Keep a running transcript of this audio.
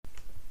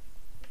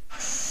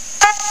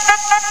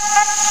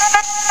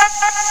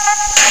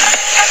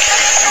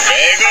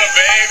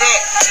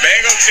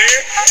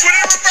Terry. Put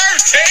it in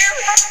reverse, Terry.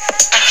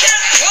 I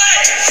can't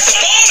play. The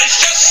ball is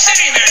just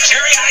sitting there,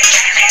 Terry. I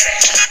can't hit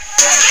it.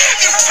 Damn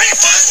you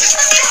people, this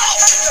is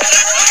golf.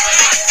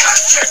 My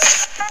country.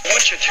 I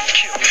want you to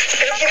kill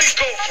every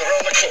golfer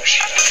on the course.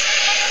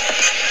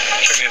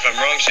 Check me if I'm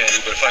wrong,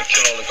 Sandy, but if I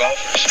kill all the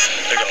golfers,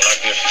 they're going to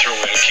lock me up and throw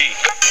away the key.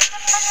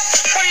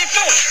 What are you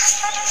doing?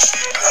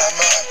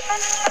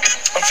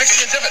 I'm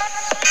fixing a divot.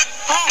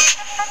 Oh.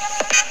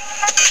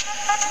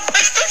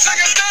 He's fixing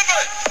a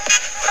divot.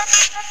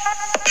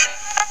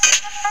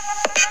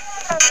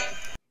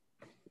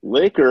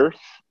 Liquor,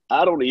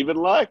 I don't even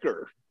like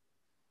her.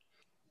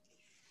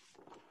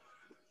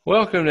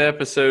 Welcome to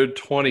episode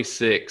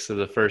 26 of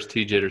the first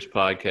Jitters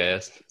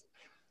podcast.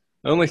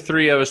 Only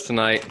three of us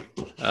tonight.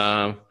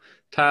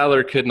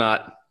 Tyler could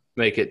not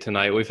make it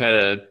tonight. We've had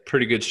a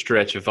pretty good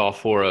stretch of all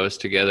four of us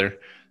together.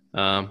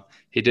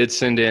 He did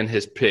send in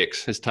his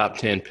picks, his top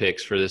 10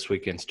 picks for this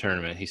weekend's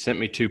tournament. He sent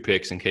me 2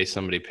 picks in case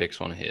somebody picks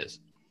one of his.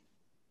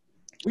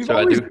 We've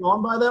always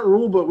gone by that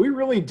rule, but we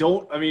really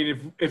don't. I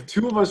mean, if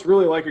two of us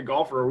really like a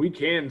golfer, we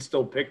can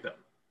still pick them.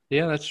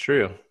 Yeah, that's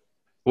true.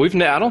 I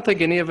don't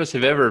think any of us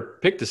have ever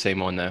picked the same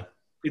one, though.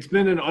 It's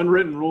been an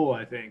unwritten rule,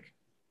 I think.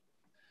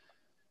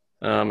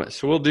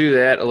 So we'll do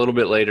that a little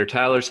bit later.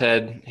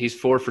 He's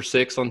 4 for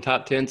 6 on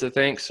top 10s, I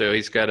think. So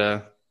he's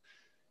got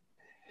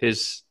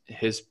his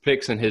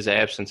picks in his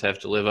absence have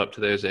to live up to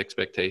those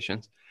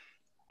expectations.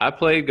 I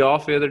played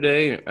golf the other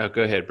day. Oh,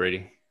 go ahead,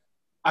 Brady.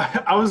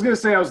 I was going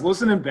to say, I was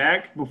listening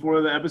back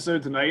before the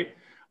episode tonight.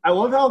 I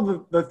love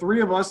how the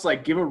three of us,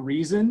 give a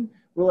reason.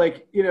 We're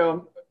like,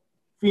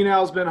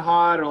 Finau's been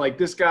hot, or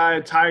this guy,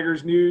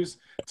 Tigers news.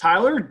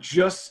 Tyler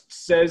just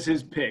says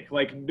his pick.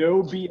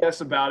 No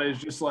BS about it.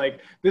 It's just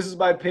this is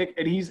my pick,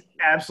 and he's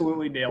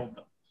absolutely nailed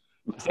them.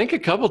 I think a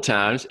couple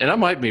times, and I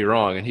might be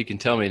wrong, and he can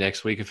tell me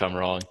next week if I'm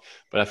wrong,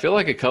 but I feel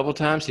like a couple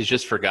times he's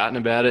just forgotten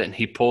about it, and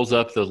he pulls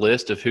up the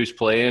list of who's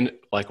playing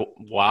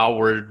while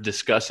we're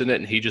discussing it,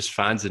 and he just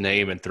finds the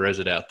name and throws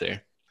it out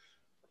there.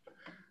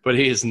 But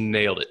he has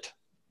nailed it.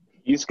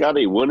 He's got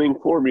a winning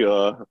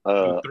formula.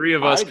 The three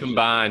of us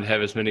combined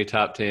have as many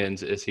top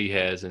 10s as he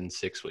has in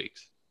 6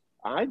 weeks.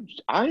 I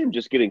am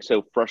just getting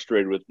so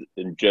frustrated with it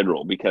in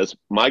general because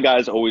my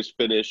guys always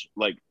finish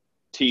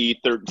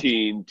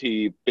T13,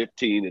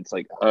 T15. It's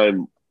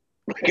I'm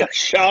a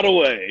shot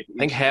away. I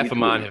think half of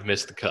mine have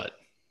missed the cut.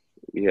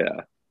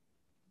 Yeah.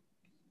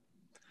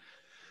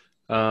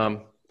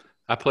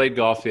 I played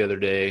golf the other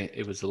day.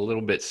 It was a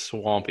little bit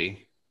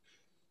swampy.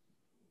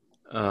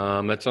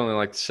 That's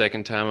only the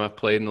second time I've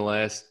played in the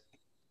last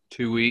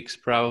 2 weeks,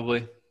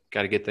 probably.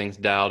 Got to get things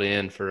dialed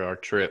in for our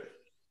trip.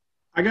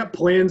 I got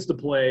plans to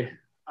play.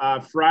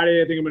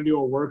 Friday, I think I'm going to do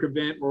a work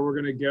event where we're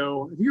going to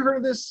go. Have you heard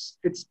of this?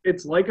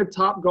 It's like a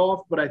Top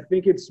Golf, but I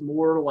think it's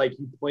more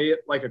you play it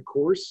like a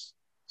course.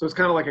 So it's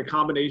kind of like a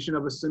combination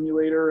of a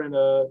simulator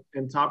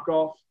and Top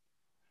Golf.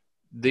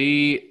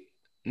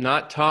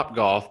 Not Top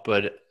Golf,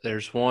 but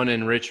there's one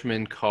in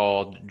Richmond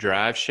called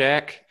Drive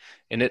Shack,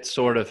 and it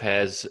sort of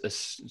has a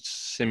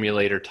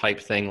simulator type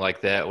thing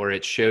like that where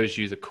it shows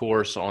you the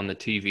course on the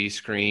TV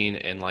screen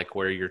and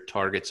where your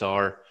targets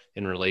are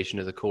in relation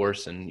to the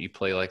course, and you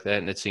play like that,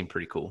 and it seemed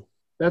pretty cool.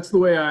 That's the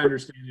way I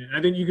understand it. I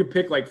think you could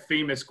pick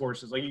famous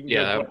courses.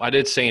 I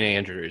did St.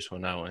 Andrews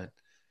when I went.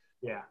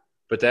 Yeah.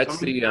 But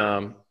that's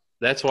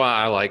that's why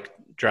I like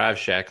Drive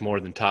Shack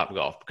more than Top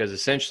Golf, because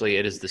essentially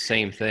it is the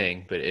same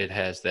thing, but it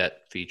has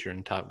that feature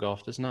and Top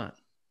Golf does not.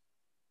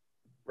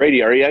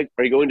 Brady, are you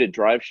going to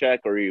Drive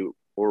Shack or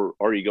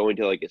are you going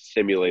to a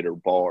simulator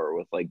bar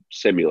with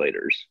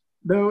simulators?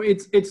 No,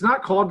 it's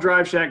not called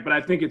Drive Shack, but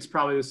I think it's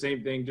probably the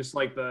same thing, just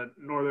like the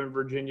Northern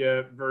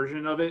Virginia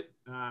version of it.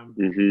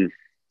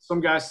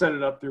 Some guy set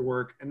it up through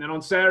work. And then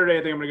on Saturday,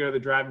 I think I'm going to go to the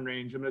driving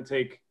range. I'm going to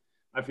take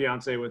my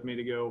fiance with me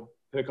to go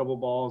hit a couple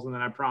balls, and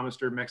then I promised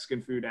her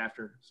Mexican food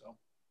after. So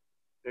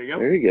there you go.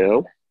 There you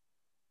go.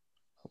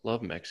 I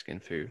love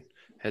Mexican food.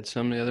 Had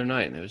some the other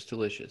night, and it was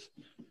delicious.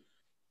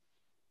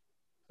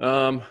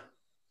 I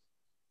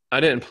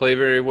didn't play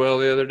very well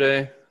the other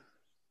day.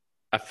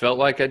 I felt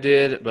like I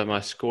did, but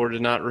my score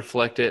did not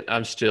reflect it.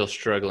 I'm still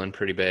struggling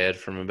pretty bad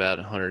from about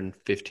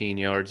 115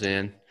 yards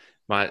in.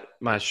 I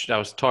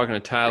was talking to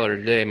Tyler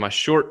today. My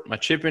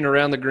chipping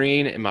around the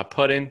green and my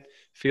putting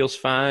feels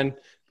fine,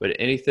 but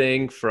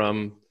anything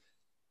from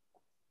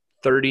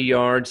 30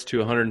 yards to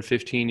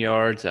 115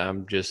 yards,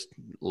 I'm just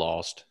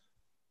lost.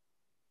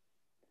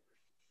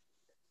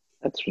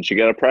 That's what you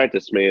got to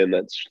practice, man.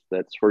 That's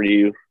where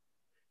you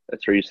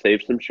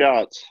save some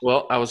shots.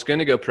 Well, I was going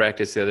to go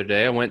practice the other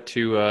day. I went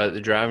to the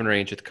driving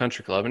range at the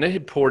country club, and it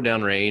had poured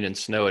down rain and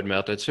snow had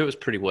melted, so it was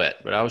pretty wet.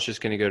 But I was just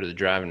going to go to the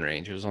driving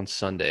range. It was on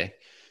Sunday.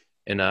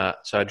 And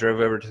so I drove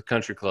over to the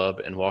country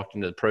club and walked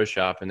into the pro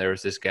shop, and there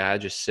was this guy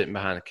just sitting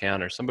behind the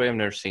counter, somebody I've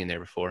never seen there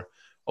before,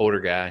 older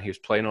guy. He was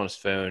playing on his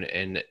phone,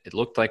 and it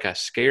looked like I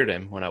scared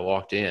him when I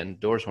walked in.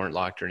 Doors weren't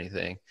locked or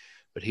anything.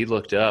 But he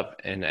looked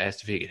up and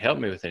asked if he could help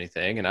me with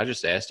anything, and I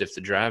just asked if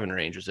the driving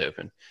range was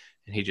open.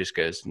 And he just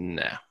goes,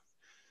 no.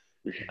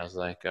 I was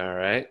like, all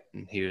right.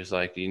 And he was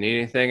like, do you need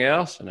anything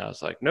else? And I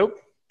was like, nope,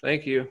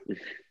 thank you.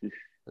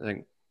 I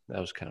think that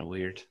was kind of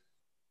weird.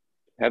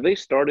 Have they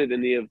started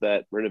any of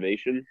that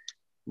renovation?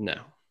 No,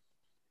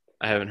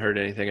 I haven't heard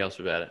anything else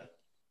about it.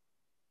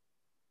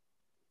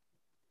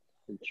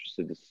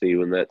 Interested to see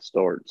when that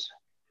starts.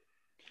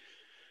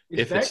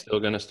 If it's still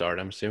going to start,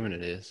 I'm assuming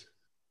it is.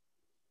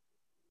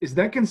 Is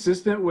that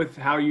consistent with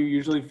how you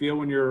usually feel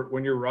when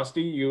you're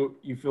rusty? You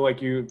feel like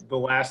the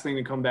last thing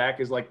to come back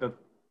is like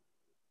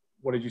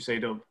what did you say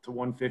to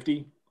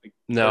 150? Like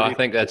no, 30? I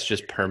think that's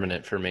just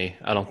permanent for me.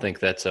 I don't think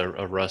that's a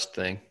rust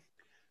thing.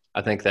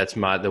 I think that's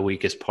the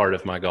weakest part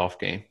of my golf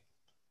game.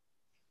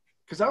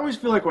 Because I always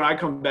feel like when I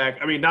come back,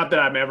 I mean, not that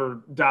I'm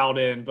ever dialed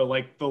in, but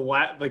like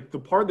the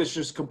part that's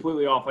just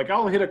completely off. Like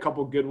I'll hit a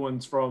couple good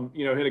ones from,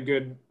 hit a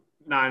good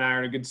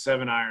 9-iron, a good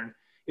 7-iron.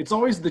 It's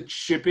always the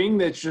chipping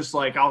that's just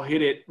like I'll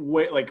hit it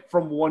like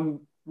from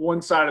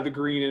one side of the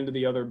green into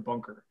the other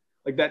bunker.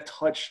 Like that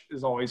touch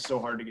is always so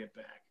hard to get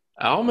back.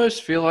 I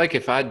almost feel like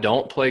if I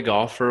don't play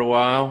golf for a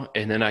while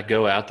and then I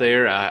go out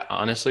there, I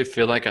honestly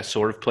feel like I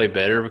sort of play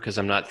better because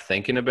I'm not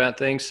thinking about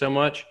things so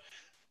much.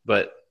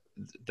 But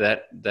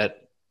that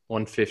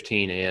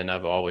 115 in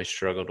I've always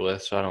struggled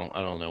with, so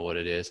I don't know what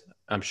it is.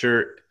 I'm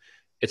sure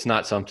it's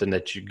not something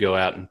that you go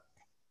out and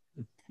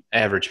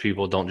average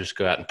people don't just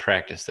go out and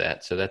practice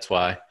that. So that's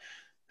why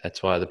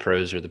the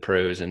pros are the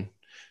pros and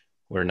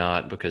we're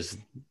not, because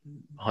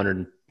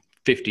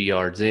 150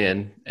 yards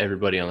in,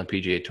 everybody on the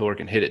PGA Tour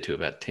can hit it to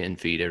about 10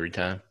 feet every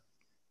time.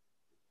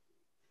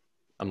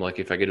 I'm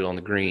lucky if I get it on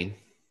the green.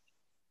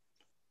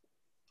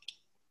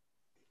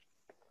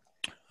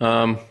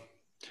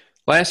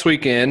 Last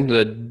weekend,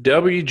 the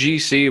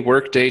WGC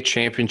Workday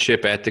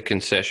Championship at the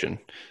Concession.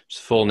 It's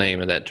the full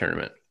name of that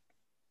tournament.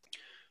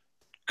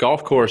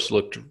 Golf course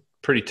looked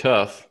pretty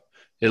tough.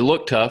 It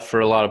looked tough for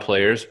a lot of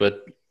players,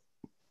 but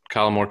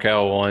Colin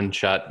Morikawa won,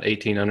 shot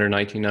 18 under,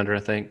 19 under, I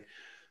think.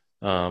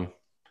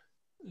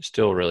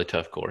 Still a really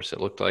tough course, it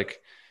looked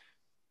like.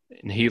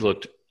 And he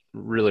looked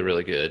really,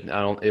 really good.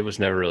 It was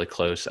never really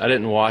close. I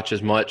didn't watch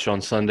as much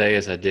on Sunday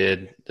as I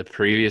did the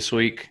previous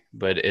week,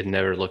 but it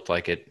never looked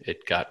like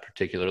it got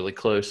particularly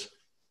close.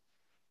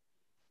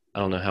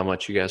 I don't know how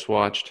much you guys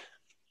watched.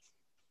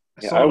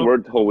 Yeah, I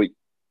worked the whole week.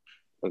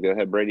 Oh, go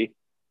ahead, Brady.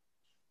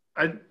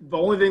 The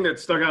only thing that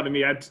stuck out to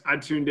me, I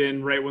tuned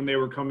in right when they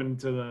were coming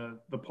to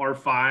the par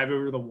 5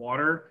 over the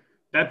water.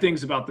 That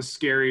thing's about the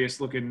scariest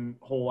looking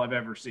hole I've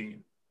ever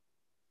seen.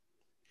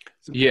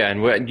 Yeah,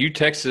 and you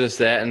texted us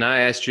that, and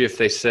I asked you if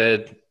they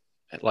said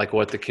like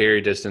what the carry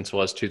distance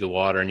was to the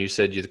water, and you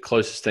said the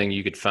closest thing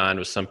you could find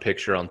was some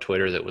picture on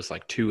Twitter that was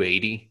like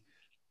 280.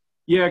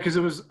 Yeah,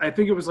 because I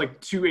think it was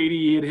like 280.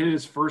 He had hit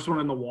his first one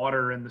in the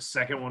water, and the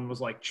second one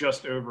was like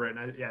just over it.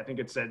 And I think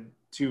it said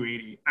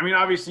 280. I mean,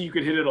 obviously you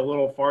could hit it a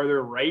little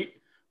farther right,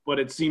 but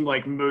it seemed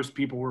like most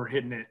people were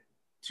hitting it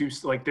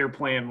like their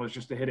plan was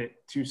just to hit it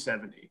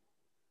 270.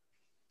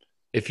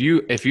 If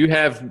you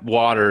have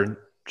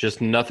water,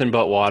 just nothing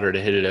but water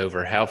to hit it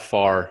over, how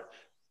far?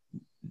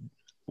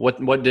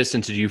 What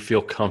distance do you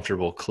feel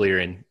comfortable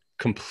clearing?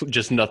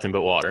 Just nothing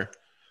but water.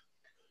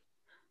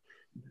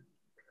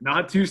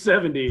 Not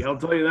 270, I'll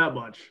tell you that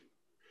much.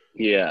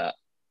 Yeah,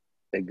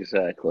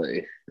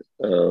 exactly.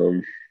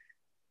 I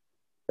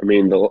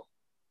mean,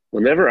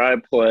 whenever I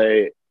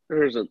play,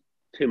 there isn't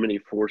too many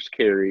force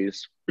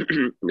carries.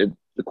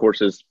 The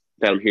course is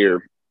down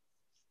here,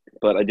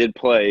 but I did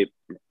play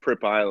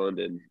Fripp Island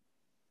in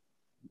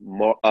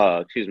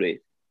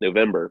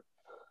November,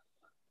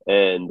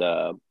 and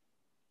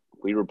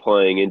we were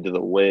playing into the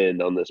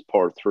wind on this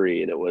par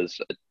 3, and it was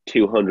a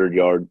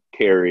 200-yard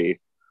carry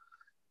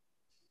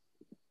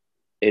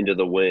into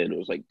the wind. It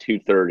was like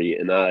 230,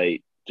 and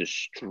I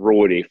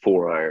destroyed a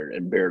 4-iron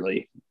and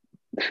barely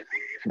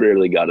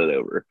got it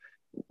over.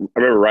 I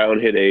remember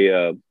Ryan hit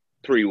a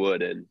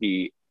 3-wood, and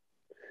he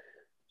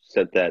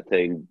sent that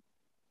thing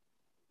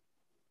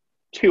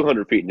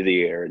 200 feet into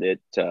the air, and it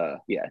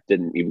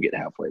didn't even get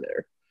halfway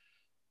there.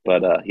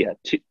 But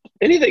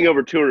anything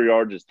over 200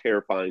 yards is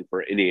terrifying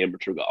for any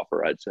amateur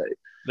golfer, I'd say.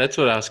 That's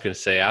what I was going to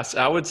say.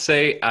 I would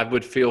say I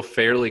would feel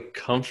fairly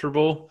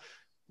comfortable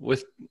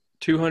with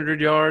 200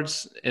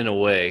 yards in a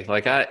way.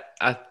 Like I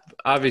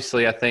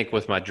obviously I think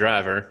with my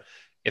driver,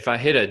 if I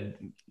hit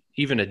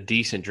even a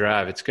decent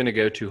drive, it's going to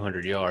go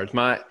 200 yards.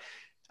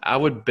 I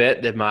would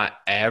bet that my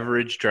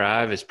average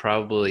drive is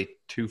probably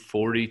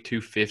 240,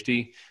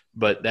 250,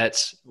 but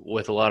that's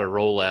with a lot of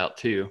rollout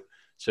too.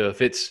 So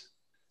if it's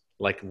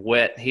like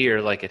wet here,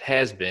 like it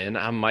has been,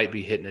 I might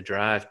be hitting a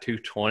drive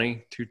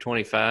 220,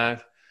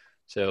 225.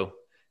 So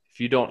if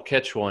you don't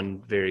catch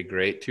one very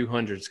great,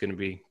 200 is going to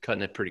be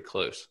cutting it pretty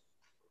close.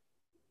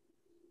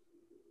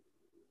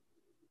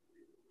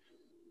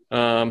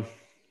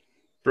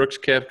 Brooks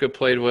Koepka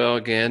played well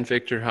again.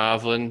 Victor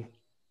Hovland,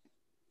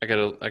 I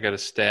got a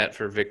stat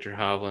for Victor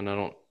Hovland.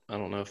 I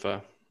don't know if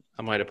I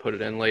might have put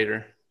it in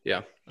later.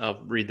 Yeah, I'll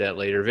read that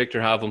later. Victor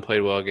Hovland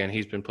played well again.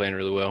 He's been playing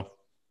really well.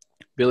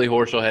 Billy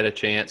Horschel had a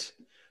chance.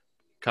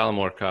 Colin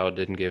Morikawa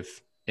didn't give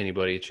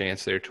anybody a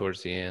chance there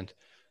towards the end.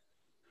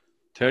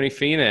 Tony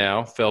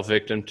Finau fell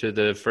victim to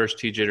the first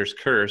Jitters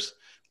curse.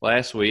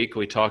 Last week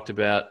we talked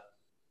about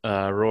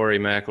Rory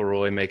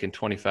McIlroy making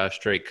 25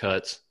 straight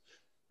cuts.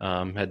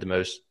 Had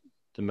the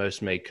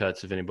most made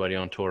cuts of anybody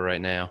on tour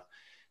right now.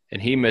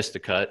 And he missed the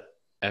cut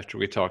after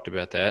we talked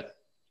about that.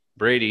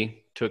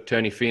 Brady took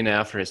Tony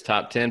Finau for his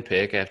top 10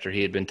 pick after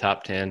he had been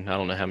top 10. I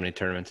don't know how many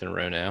tournaments in a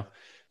row now.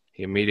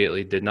 He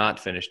immediately did not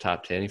finish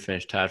top 10. He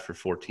finished tied for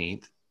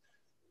 14th.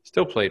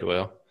 Still played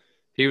well.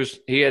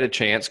 He had a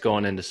chance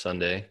going into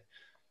Sunday.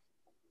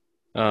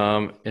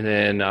 And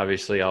then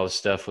obviously all the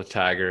stuff with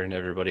Tiger, and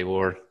everybody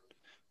wore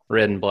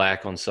red and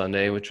black on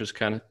Sunday, which was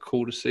kind of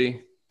cool to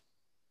see.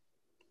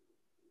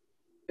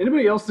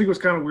 Anybody else think it was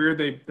kind of weird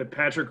that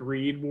Patrick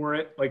Reed wore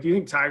it? Like, do you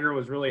think Tiger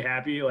was really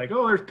happy? Like,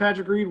 oh, there's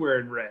Patrick Reed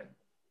wearing red.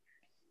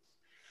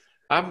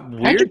 I'm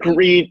weird. Patrick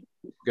Reed.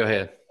 Go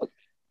ahead.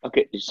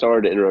 Okay,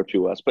 sorry to interrupt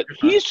you, Wes, but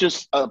he's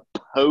just a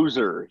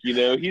poser. You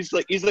know, he's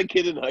like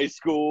kid in high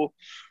school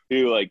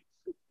who, like,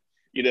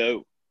 you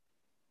know,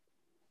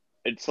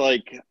 it's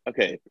like,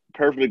 okay,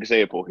 perfect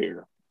example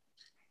here.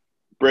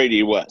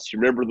 Brady West, you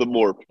remember the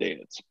morph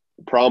dance,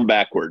 prom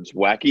backwards,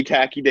 wacky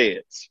tacky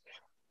dance.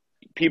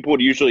 People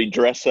would usually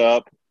dress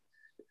up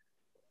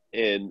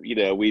and, you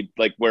know, we'd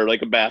like wear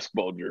like a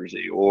basketball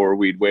jersey, or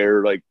we'd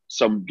wear like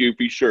some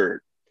goofy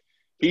shirt.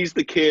 He's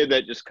the kid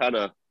that just kind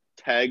of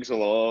tags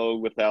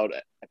along without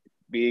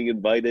being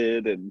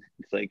invited, and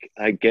it's like,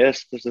 I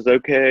guess this is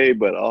okay,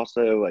 but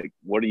also, like,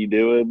 what are you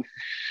doing?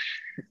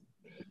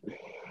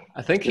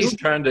 I think he's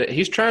trying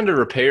to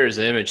repair his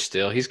image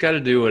still. He's got to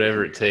do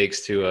whatever it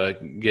takes to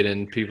get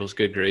in people's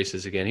good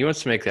graces again. He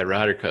wants to make that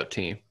Ryder Cup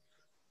team,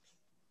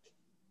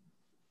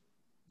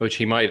 which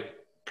he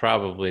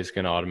probably is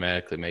going to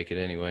automatically make it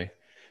anyway.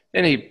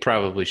 And he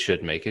probably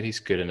should make it. He's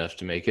good enough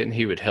to make it, and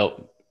he would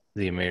help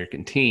the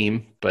American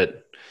team,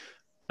 but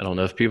I don't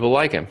know if people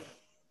like him.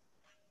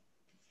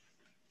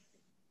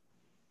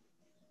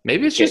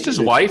 Maybe it's just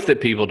his wife that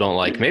people don't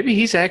like. Maybe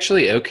he's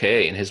actually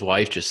okay and his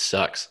wife just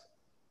sucks.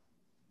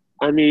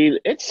 I mean,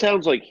 it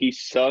sounds like he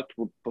sucked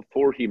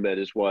before he met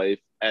his wife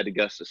at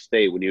Augusta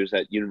State when he was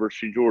at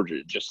University of Georgia.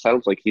 It just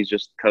sounds like he's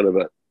just kind of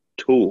a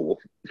tool,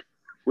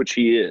 which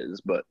he is.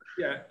 But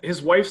yeah,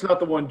 his wife's not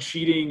the one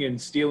cheating and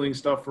stealing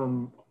stuff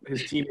from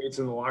his teammates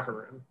in the locker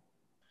room.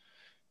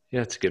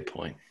 Yeah, that's a good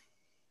point.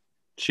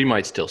 She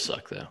might still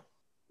suck, though.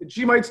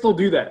 She might still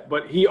do that,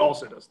 but he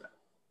also does that.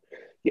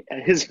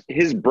 Yeah,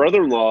 his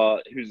brother-in-law,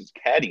 who's his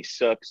caddy,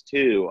 sucks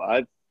too.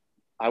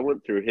 I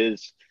went through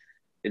his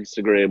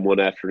Instagram one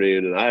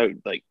afternoon and I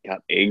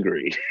got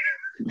angry.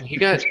 He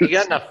got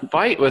in a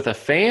fight with a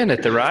fan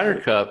at the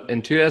Ryder Cup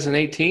in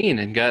 2018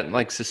 and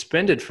got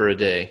suspended for a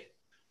day.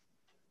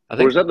 I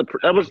think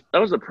that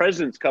was the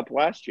President's Cup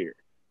last year.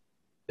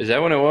 Is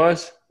that when it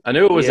was? I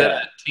knew it was at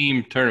a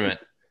team tournament.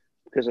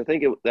 Because I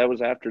think that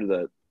was after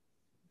the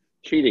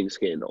cheating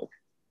scandal.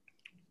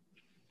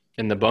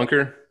 In the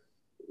bunker?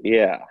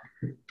 Yeah.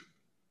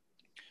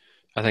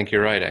 I think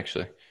you're right,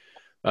 actually.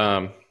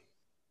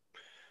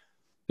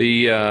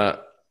 The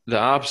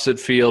opposite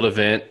field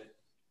event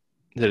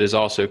that is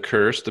also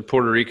cursed, the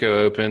Puerto Rico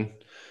Open.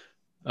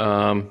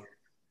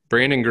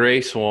 Brandon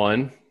Grace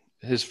won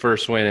his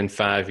first win in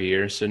 5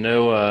 years, so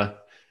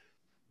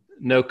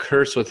no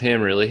curse with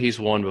him really. He's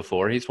won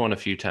before. He's won a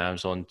few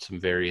times on some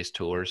various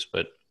tours,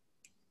 but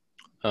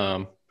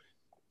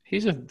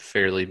he's a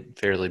fairly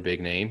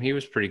big name. He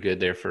was pretty good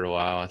there for a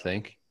while, I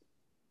think.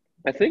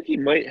 I think he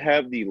might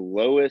have the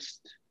lowest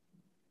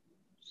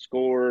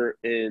score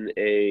in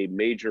a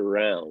major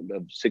round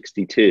of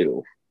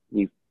 62.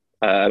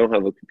 I don't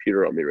have a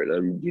computer on me right now.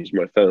 I'm using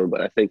my phone, but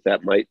I think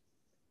that's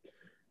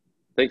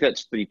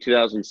the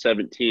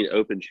 2017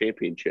 Open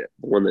Championship,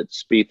 the one that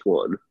Spieth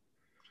won.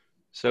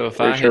 So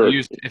if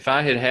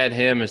I had had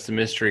him as the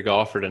mystery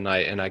golfer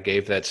tonight and I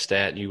gave that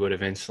stat, you would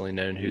have instantly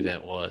known who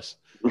that was.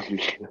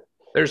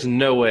 There's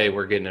no way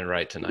we're getting it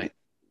right tonight.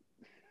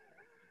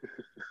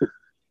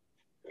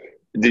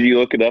 Did you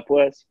look it up,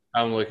 Wes?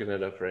 I'm looking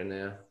it up right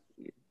now.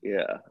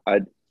 Yeah.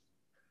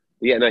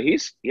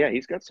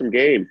 He's got some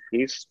game.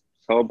 He's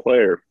a solid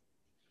player.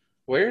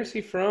 Where is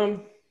he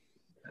from?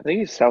 I think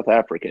he's South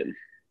African.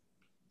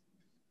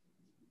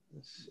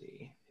 Let's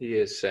see. He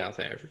is South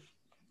African.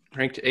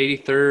 Ranked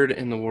 83rd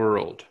in the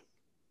world.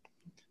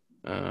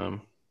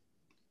 Got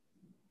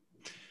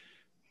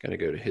to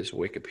go to his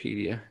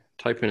Wikipedia.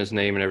 Type in his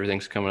name and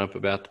everything's coming up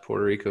about the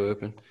Puerto Rico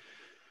Open.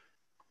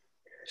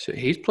 So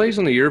he plays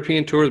on the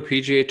European Tour, the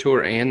PGA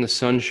Tour, and the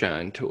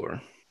Sunshine Tour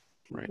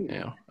right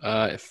now.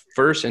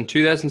 First in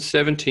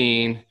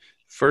 2017,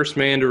 first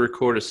man to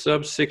record a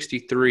sub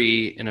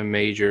 63 in a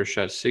major,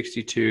 shot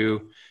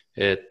 62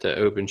 at the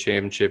Open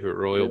Championship at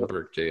Royal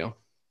Birkdale.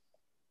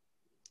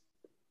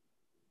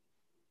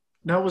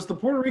 Now, was the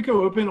Puerto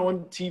Rico Open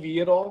on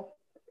TV at all?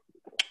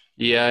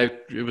 Yeah,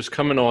 it was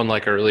coming on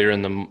not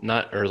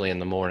early in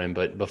the morning,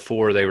 but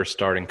before they were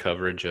starting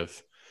coverage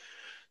of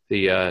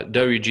the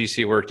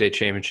WGC Workday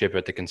Championship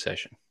at the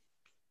concession.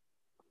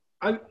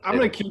 I'm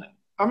gonna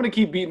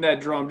keep beating that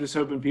drum, just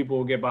hoping people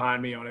will get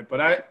behind me on it. But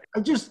I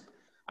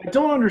I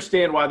don't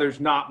understand why there's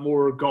not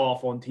more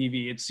golf on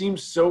TV. It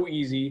seems so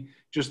easy.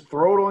 Just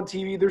throw it on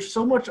TV. There's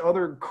so much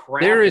other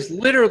crap. There is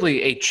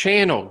literally a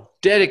channel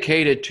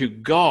dedicated to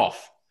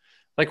golf.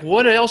 Like,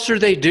 what else are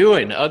they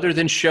doing other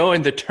than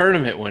showing the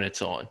tournament when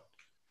it's on?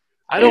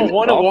 I don't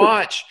want to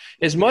watch,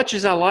 as much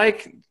as I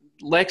like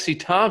Lexi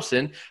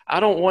Thompson, I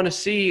don't want to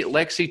see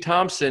Lexi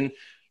Thompson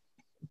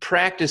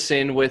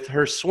practicing with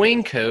her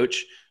swing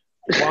coach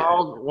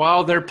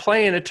while they're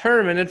playing a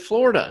tournament in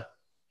Florida.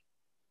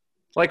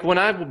 Like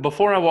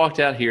before I walked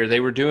out here,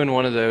 they were doing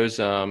one of those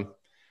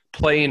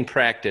play and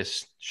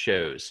practice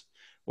shows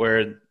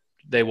where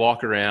they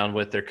walk around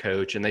with their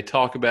coach and they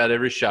talk about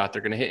every shot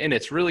they're going to hit. And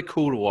it's really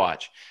cool to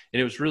watch.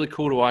 And it was really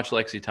cool to watch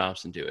Lexi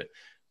Thompson do it.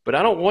 But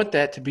I don't want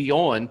that to be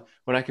on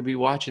when I could be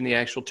watching the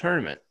actual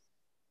tournament.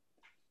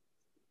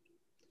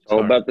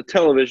 All about the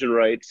television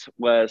rights,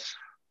 Wes,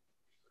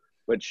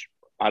 which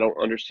I don't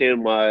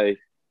understand why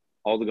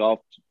all the golf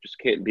just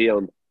can't be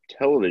on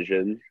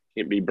television,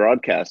 can't be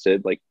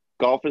broadcasted. Like,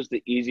 golf is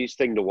the easiest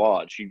thing to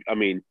watch. You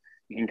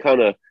can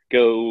kind of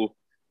go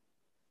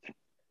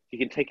 – you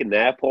can take a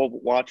nap while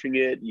watching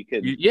it. You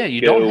can you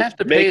don't have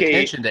to pay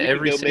attention to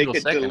every single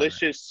second.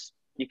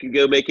 You can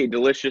go make a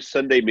delicious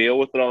Sunday meal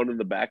with it on in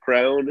the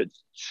background.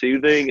 It's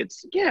soothing.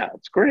 It's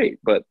great.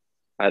 But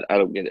I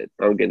don't get it.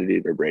 I don't get it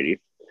either, Brady.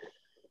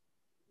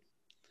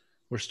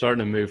 We're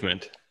starting a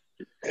movement.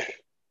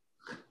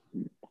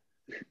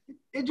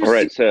 It just all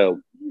right, so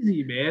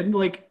easy, man.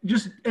 Like,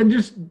 just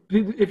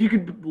if you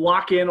could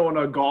lock in on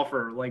a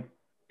golfer, like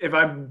if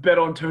I bet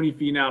on Tony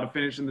Finau to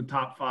finish in the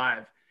top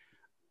 5,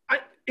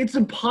 it's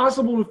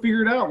impossible to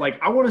figure it out. Like,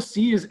 I want to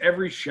see his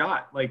every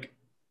shot. Like,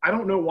 I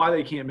don't know why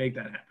they can't make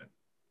that happen.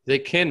 They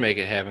can make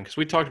it happen because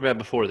we talked about it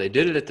before. They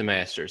did it at the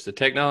Masters. The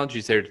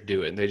technology's there to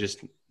do it, and they're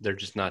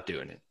just not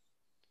doing it.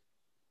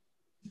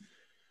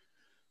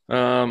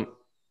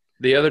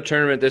 The other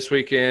tournament this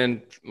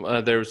weekend,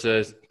 there was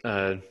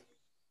a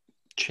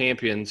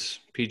champions,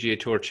 PGA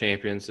Tour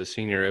champions, the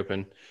Senior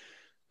Open.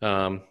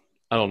 I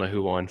don't know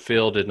who won.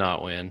 Phil did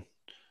not win.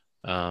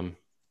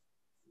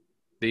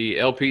 The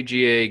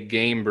LPGA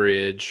Game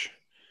Bridge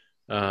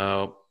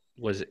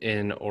was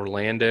in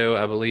Orlando,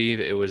 I believe.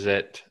 It was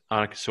at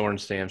Annika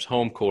Sorenstam's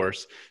home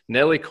course.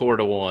 Nelly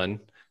Korda won.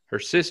 Her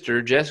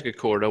sister, Jessica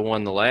Korda,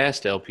 won the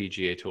last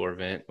LPGA Tour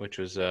event, which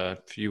was a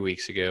few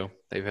weeks ago.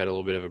 They've had a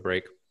little bit of a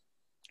break.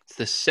 It's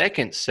the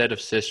second set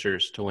of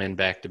sisters to win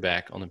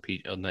back-to-back on the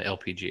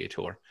LPGA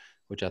Tour,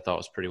 which I thought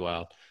was pretty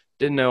wild.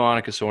 Didn't know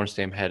Annika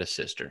Sorenstam had a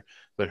sister,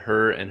 but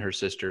her and her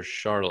sister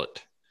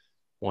Charlotte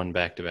won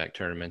back-to-back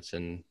tournaments,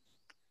 and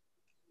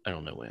I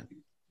don't know when.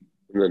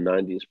 In the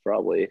 90s,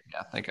 probably.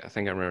 Yeah, I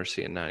think I remember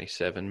seeing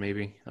 97,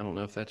 maybe. I don't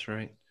know if that's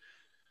right.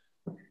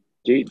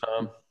 Gee,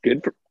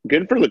 good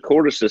for the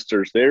Korda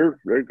sisters. They're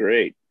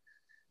great,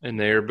 and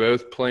they're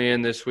both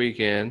playing this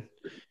weekend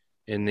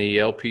in the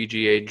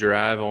LPGA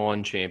Drive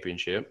On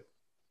Championship.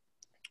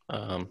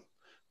 A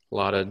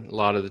lot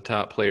of the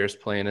top players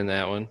playing in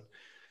that one.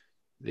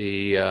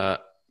 The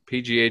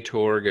PGA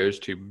Tour goes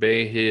to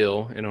Bay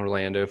Hill in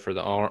Orlando for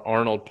the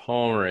Arnold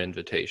Palmer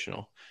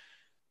Invitational.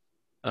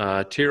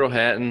 Tyrrell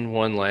Hatton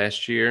won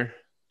last year.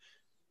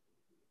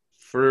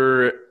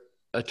 For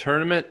a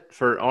tournament,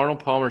 for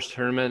Arnold Palmer's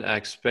tournament, I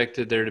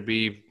expected there to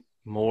be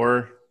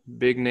more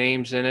big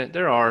names in it.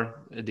 There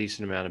are a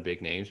decent amount of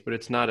big names, but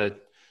it's not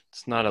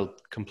a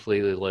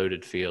completely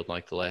loaded field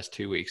like the last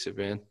 2 weeks have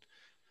been.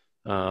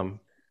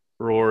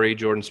 Rory,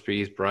 Jordan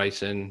Spieth,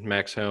 Bryson,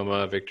 Max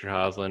Homa, Victor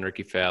Hovland,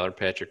 Ricky Fowler,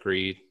 Patrick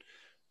Reed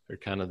are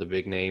kind of the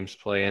big names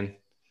playing.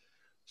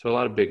 So a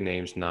lot of big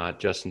names not.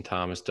 Justin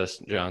Thomas,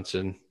 Dustin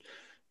Johnson,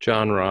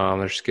 John Rahm,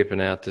 they're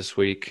skipping out this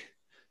week.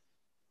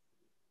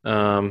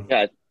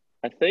 Yeah,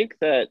 I think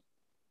that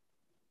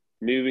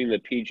moving the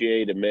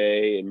PGA to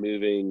May and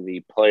moving the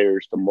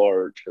players to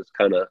March has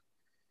kind of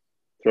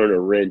thrown a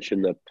wrench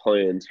in the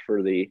plans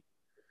for the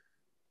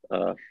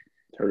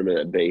tournament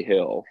at Bay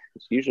Hill.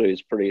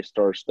 It's pretty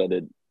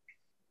star-studded,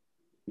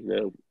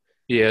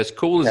 Yeah, as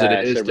cool as it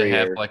is to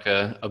have year. like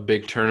a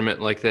big tournament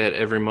like that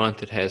every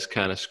month, it has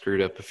kind of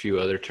screwed up a few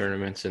other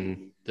tournaments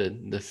in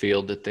the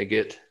field that they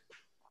get.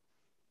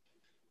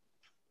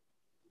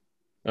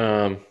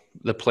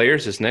 The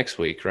players is next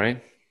week,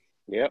 right?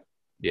 Yep.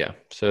 Yeah.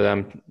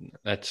 So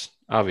that's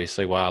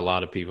obviously why a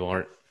lot of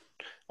people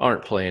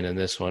aren't playing in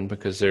this one,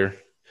 because they're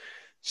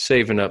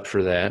saving up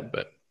for that.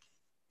 But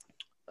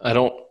I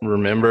don't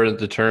remember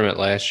the tournament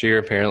last year.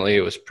 Apparently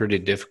it was pretty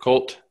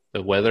difficult.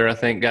 The weather, I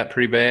think, got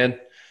pretty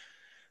bad.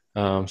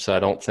 So I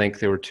don't think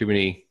there were too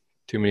many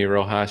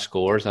real high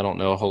scores. I don't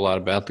know a whole lot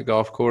about the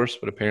golf course,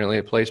 but apparently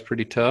it plays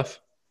pretty tough.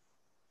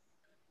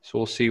 So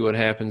we'll see what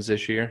happens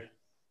this year.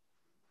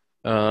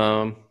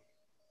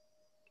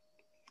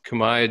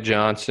 Kamaya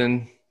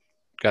Johnson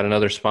got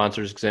another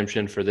sponsors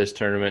exemption for this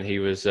tournament. He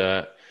was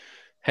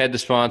had the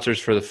sponsors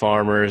for the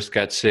Farmers,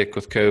 got sick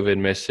with COVID,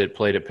 missed it,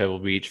 played at Pebble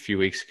Beach a few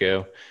weeks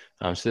ago.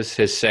 So this is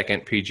his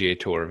second PGA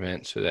Tour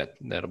event, so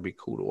that'll be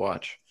cool to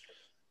watch.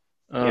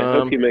 I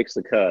hope he makes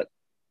the cut.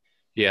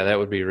 Yeah, that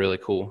would be really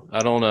cool. I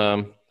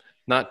don't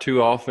Not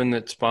too often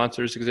that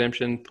sponsors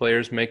exemption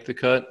players make the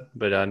cut,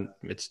 but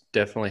it's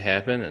definitely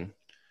happened, and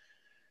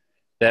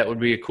that would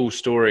be a cool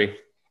story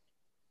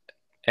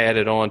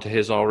added on to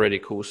his already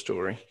cool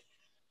story.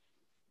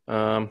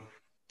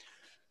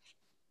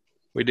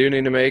 We do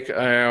need to make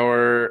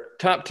our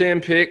top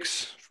 10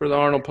 picks for the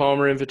Arnold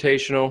Palmer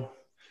Invitational.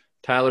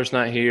 Tyler's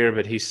not here,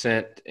 but he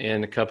sent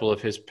in a couple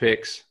of his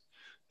picks,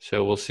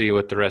 so we'll see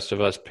what the rest of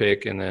us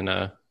pick, and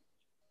then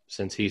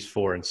since he's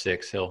 4 and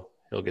 6, he'll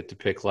get to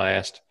pick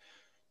last.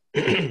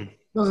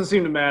 Doesn't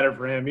seem to matter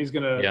for him. He's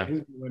gonna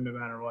win no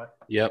matter what.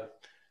 Yep.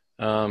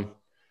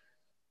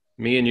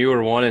 Me and you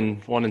are 1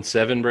 and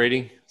 7,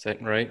 Brady. Is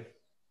that right?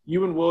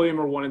 You and William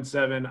are 1 and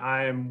 7.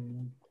 I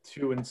am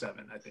 2 and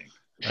 7, I think.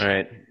 All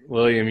right,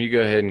 William, you go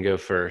ahead and go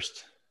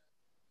first.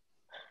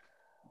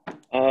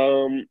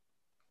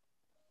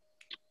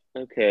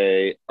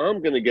 Okay,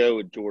 I'm gonna go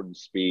with Jordan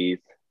Spieth.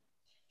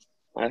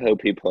 I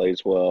hope he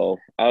plays well.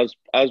 I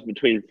was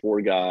between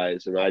 4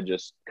 guys, and I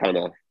just kind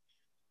of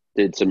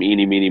did some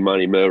eeny, meeny,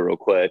 miny, mo real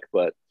quick.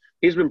 But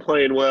he's been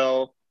playing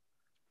well.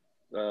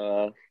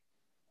 I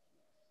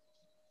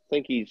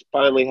think he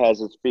finally has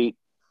his feet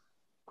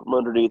from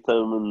underneath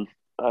him, and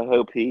I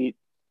hope he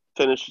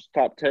finishes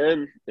top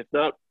 10. If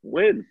not,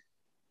 win.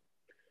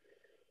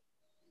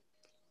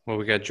 Well,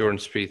 we got Jordan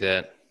Spieth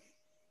at.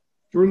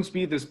 Jordan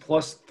Spieth is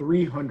plus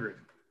 300.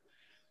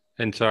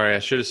 And sorry, I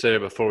should have said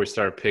it before we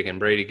started picking.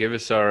 Brady, give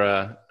us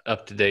our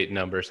up-to-date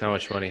numbers. How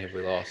much money have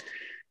we lost?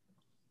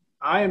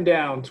 I am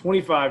down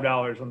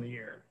 $25 on the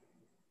year.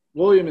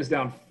 William is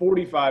down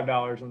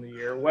 $45 on the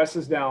year. Wes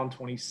is down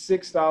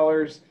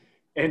 $26.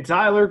 And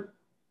Tyler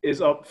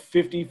is up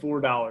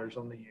 $54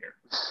 on the year.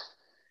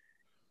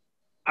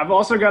 I've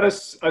also got a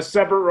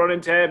separate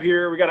running tab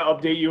here. We got to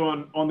update you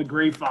on the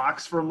Gray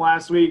Fox from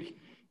last week.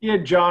 He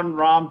had John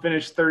Rahm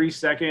finish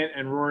 32nd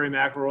and Rory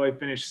McIlroy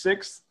finish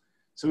 6th.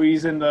 So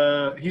he's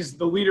the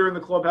leader in the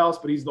clubhouse,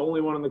 but he's the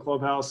only one in the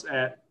clubhouse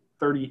at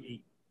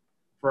 38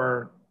 for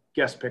our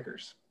guest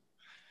pickers.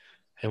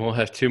 And we'll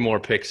have 2 more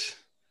picks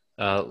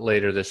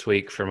later this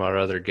week from our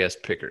other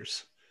guest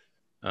pickers.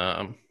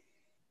 So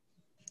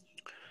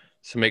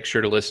make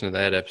sure to listen to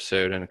that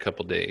episode in a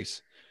couple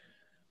days.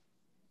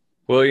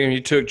 William,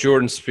 you took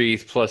Jordan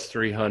Spieth plus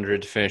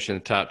 300 to finish in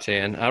the top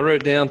 10. I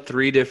wrote down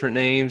 3 different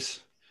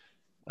names,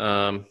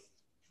 none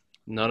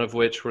of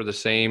which were the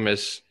same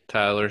as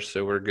Tyler,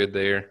 so we're good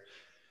there.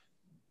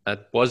 I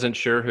wasn't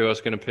sure who I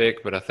was going to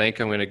pick, but I think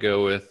I'm going to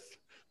go with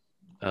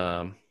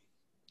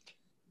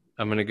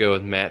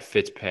Matt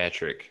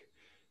Fitzpatrick.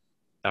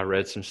 I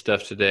read some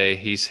stuff today.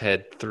 He's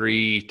had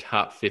 3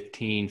 top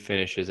 15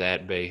 finishes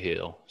at Bay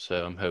Hill,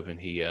 so I'm hoping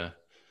he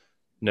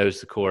knows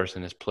the course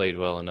and has played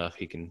well enough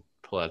he can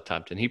pull out a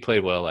top 10. He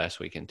played well last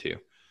weekend too,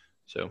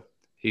 so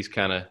he's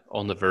kind of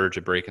on the verge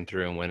of breaking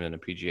through and winning a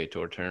PGA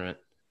Tour tournament.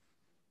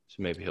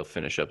 So maybe he'll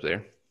finish up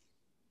there.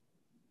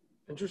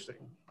 Interesting.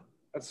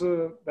 That's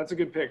a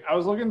good pick. I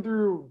was looking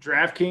through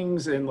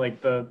DraftKings and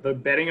like the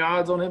betting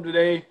odds on him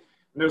today, and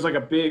there's like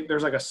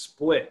a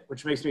split,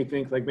 which makes me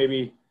think like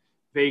maybe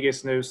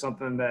Vegas knows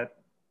something that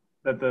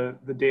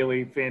the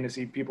daily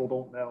fantasy people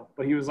don't know.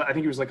 But I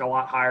think he was like a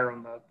lot higher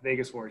on the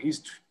Vegas for it.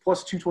 He's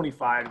plus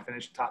 225 and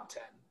finished top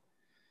 10.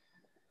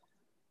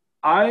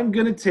 I'm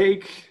going to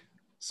take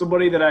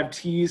somebody that I've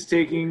teased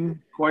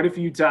taking quite a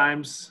few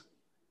times.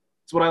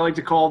 It's what I like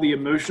to call the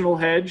emotional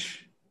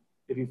hedge.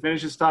 If he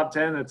finishes top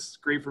 10, that's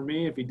great for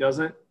me. If he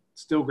doesn't,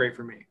 still great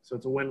for me. So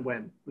it's a win-win.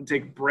 I'm going to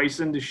take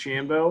Bryson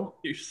DeChambeau.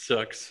 You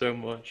suck so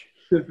much.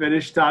 To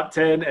finish top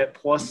 10 at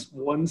plus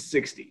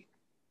 160.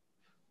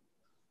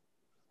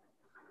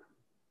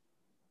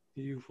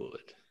 You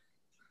would.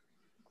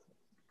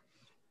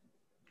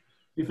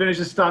 If he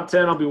finishes top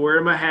 10, I'll be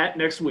wearing my hat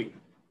next week.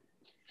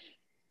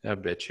 I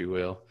bet you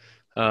will.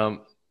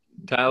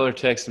 Tyler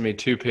texted me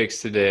 2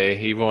 picks today.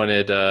 He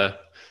wanted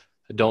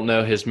I don't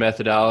know his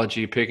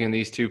methodology picking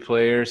these 2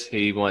 players.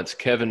 He wants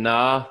Kevin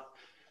Na.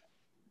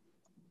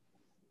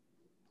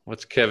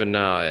 What's Kevin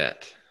Na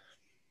at?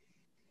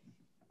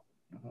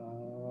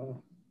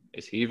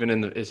 Is he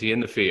in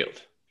the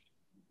field?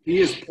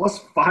 He is plus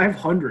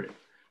 500.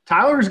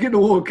 Tyler's getting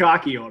a little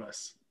cocky on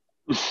us.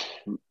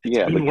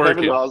 Yeah, but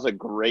Kevin Na's a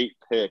great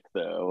pick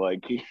though.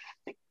 Like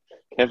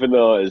Kevin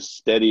Na is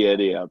steady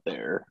Eddie out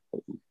there.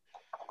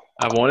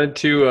 I wanted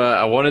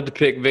to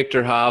pick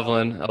Victor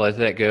Hovland. I let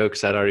that go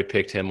because I'd already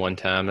picked him one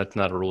time. That's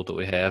not a rule that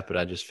we have, but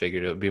I just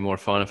figured it would be more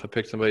fun if I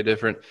picked somebody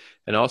different.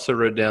 And I also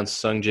wrote down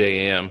Sung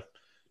J M,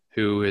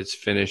 who has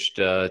finished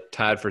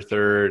tied for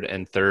 3rd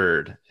and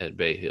 3rd at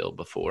Bay Hill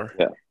before.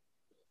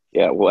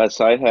 Yeah. Wes,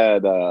 I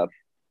had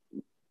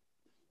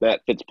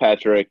Matt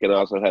Fitzpatrick, and I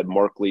also had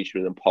Mark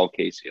Leishman and Paul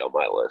Casey on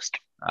my list.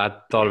 I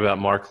thought about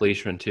Mark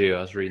Leishman too.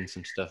 I was reading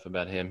some stuff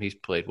about him. He's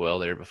played well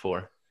there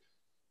before.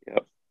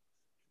 Yep.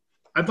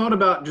 I thought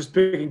about just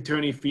picking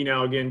Tony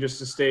Finau again just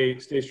to stay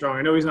strong.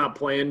 I know he's not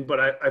playing, but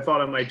I thought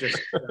I might just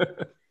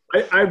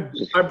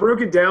I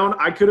broke it down.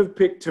 I could have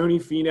picked Tony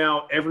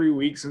Finau every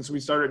week since we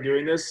started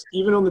doing this,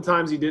 even on the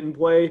times he didn't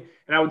play,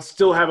 and I would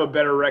still have a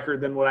better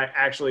record than what I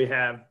actually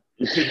have.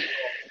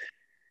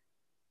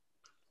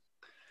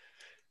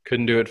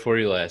 Couldn't do it for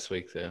you last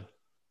week, though.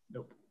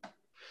 Nope.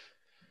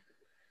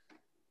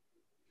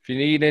 If you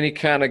need any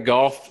kind of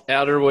golf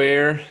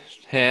outerwear,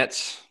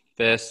 hats,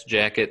 vests,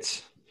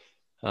 jackets,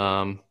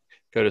 go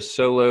to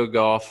Solo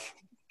Golf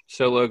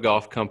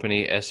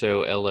Company,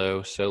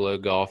 SOLO, Solo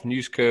Golf. And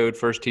use code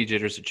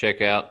FIRSTTJitters at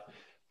checkout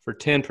for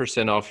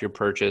 10% off your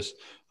purchase.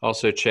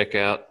 Also check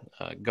out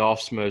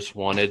Golf's Most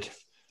Wanted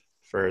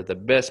for the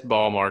best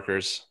ball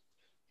markers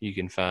you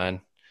can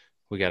find.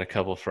 We got a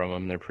couple from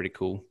them. They're pretty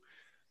cool.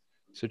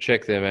 So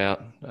check them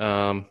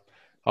out.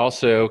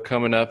 Also,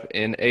 coming up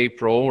in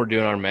April, we're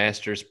doing our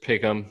Masters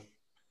Pick'em.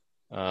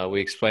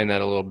 We explained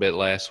that a little bit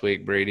last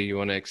week. Brady, you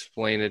want to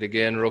explain it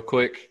again real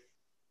quick?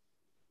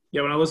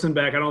 Yeah, when I listen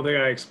back, I don't think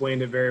I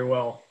explained it very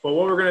well. But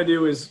what we're going to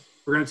do is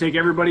we're going to take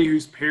everybody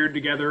who's paired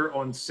together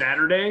on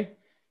Saturday,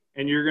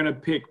 and you're going to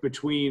pick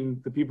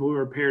between the people who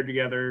are paired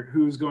together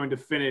who's going to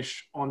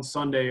finish on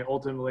Sunday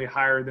ultimately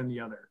higher than the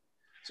other.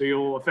 So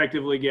you'll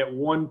effectively get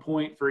 1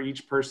 point for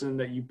each person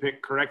that you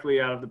pick correctly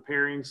out of the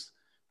pairings.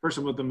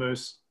 Person with the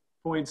most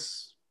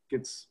points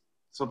gets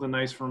something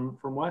nice from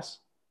Wes.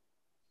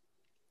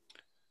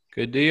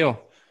 Good deal.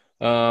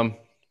 I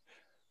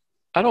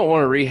don't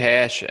want to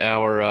rehash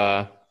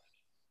our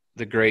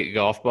the great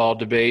golf ball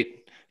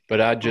debate,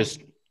 but Please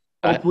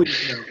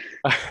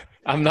no.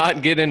 I'm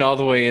not getting all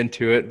the way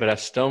into it, but I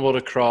stumbled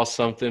across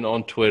something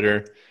on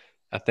Twitter.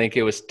 I think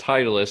it was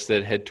Titleist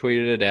that had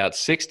tweeted it out.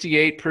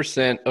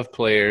 68% of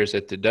players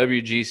at the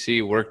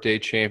WGC Workday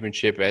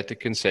Championship at the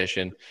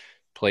concession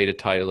played a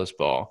Titleist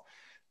ball.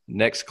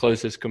 Next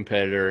closest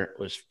competitor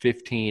was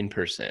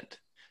 15%.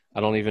 I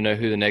don't even know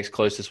who the next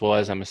closest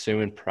was. I'm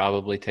assuming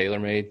probably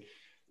TaylorMade.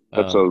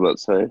 That's what I was about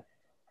to say.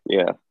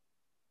 Yeah.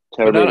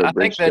 But TaylorMade I or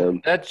think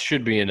Bridgestone. that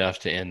should be enough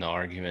to end the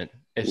argument.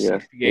 If Yeah,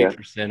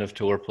 68% of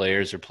tour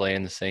players are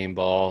playing the same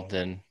ball,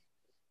 then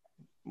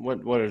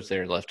what is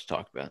there left to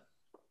talk about?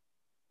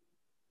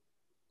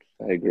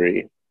 I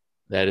agree.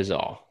 That is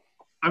all.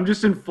 I'm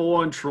just in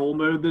full-on troll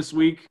mode this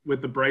week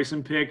with the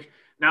Bryson pick.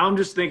 Now I'm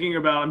just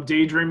I'm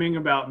daydreaming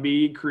about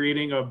me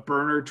creating a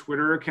burner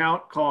Twitter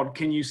account called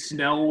Can You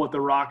Smell What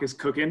the Rock is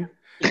Cooking?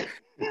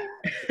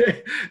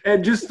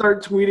 And just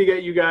start tweeting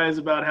at you guys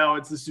about how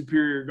it's the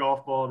superior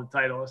golf ball to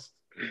Titleist.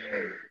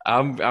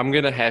 I'm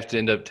gonna have to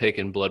end up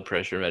taking blood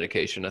pressure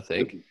medication, I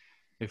think,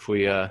 if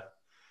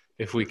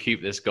we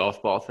keep this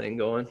golf ball thing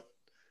going.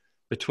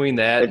 Between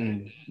that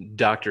and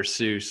Dr.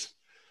 Seuss,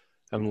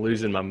 I'm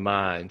losing my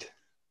mind.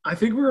 I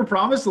think we were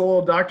promised a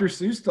little Dr.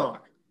 Seuss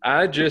talk.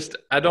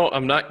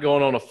 I'm not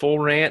going on a full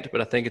rant,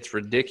 but I think it's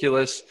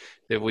ridiculous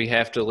that we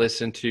have to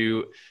listen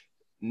to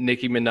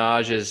Nicki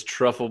Minaj's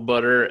Truffle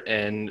Butter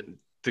and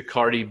the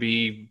Cardi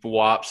B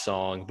WAP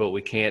song, but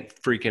we can't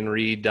freaking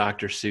read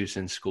Dr. Seuss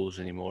in schools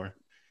anymore.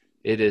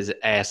 It is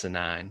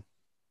asinine.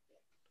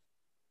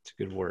 It's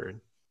a good word.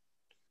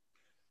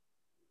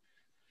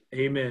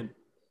 Amen.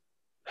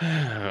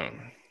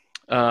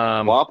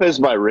 WAP is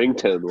my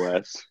ringtone,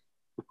 Wes.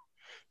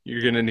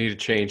 You're going to need to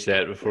change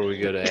that before we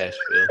go to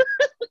Asheville.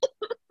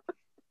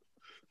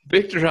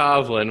 Victor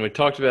Hovland, we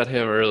talked about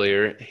him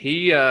earlier.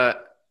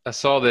 I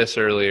saw this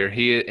earlier.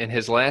 He, in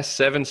his last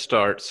 7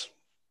 starts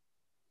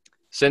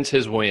since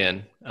his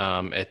win he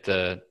won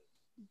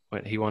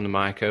the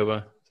Mayakoba,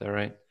 is that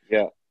right?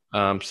 Yeah.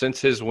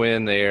 Since his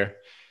win there,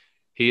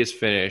 he has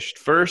finished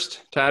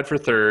first, tied for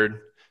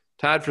third,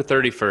 tied for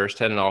 31st,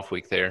 had an off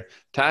week there,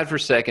 tied for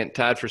second,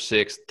 tied for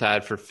sixth,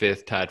 tied for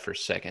fifth, tied for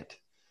second.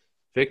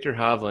 Victor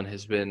Hovland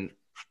has been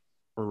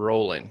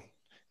rolling,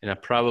 and I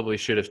probably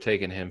should have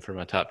taken him for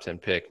my top 10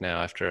 pick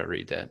now after I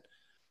read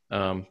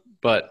that.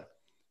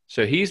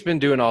 So he's been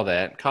doing all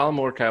that. Colin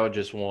Morikawa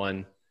just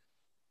won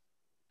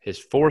his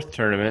 4th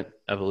tournament,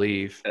 I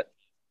believe.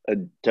 A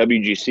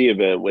WGC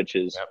event, which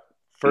is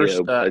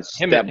first a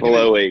step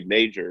below a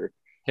major.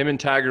 Him and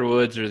Tiger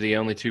Woods are the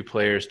only 2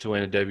 players to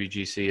win a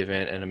WGC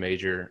event and a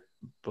major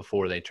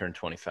before they turn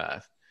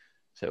 25.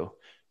 So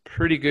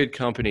pretty good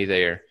company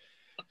there.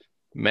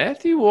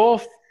 Matthew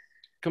Wolff,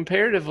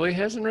 comparatively,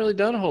 hasn't really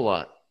done a whole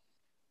lot.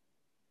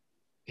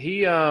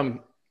 He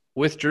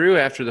withdrew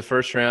after the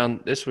first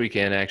round this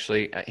weekend,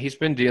 actually. He's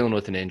been dealing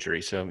with an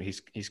injury, so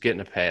he's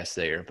getting a pass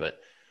there. But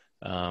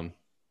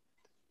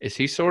is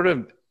he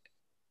falling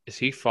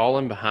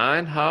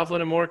behind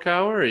Hovland and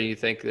Morikawa, or do you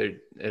think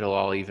it'll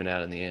all even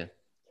out in the end?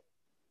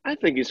 I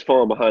think he's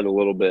falling behind a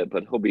little bit,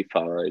 but he'll be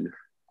fine.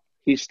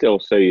 He's still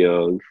so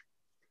young.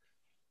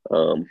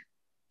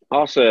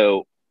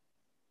 Also,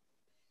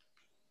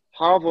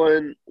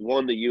 Hovland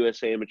won the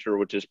U.S. Amateur,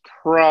 which is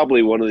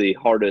probably one of the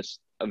hardest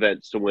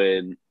events to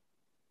win.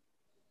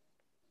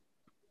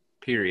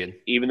 Period.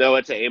 Even though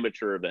it's an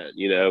amateur event,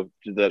 the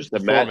the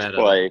match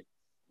play.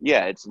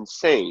 Yeah, it's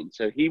insane.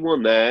 So he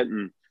won that,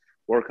 and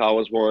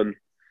Morikawa's won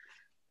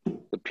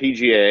the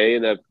PGA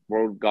and the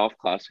World Golf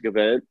Classic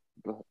event.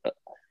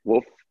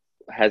 Wolff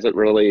hasn't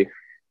really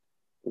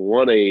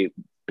won a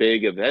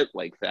big event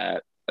like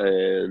that,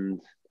 and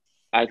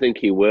I think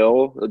he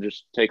will. It'll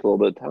just take a little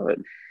bit of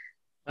time.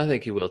 I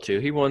think he will too.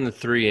 He won the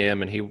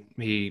 3M, and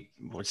he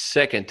was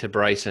second to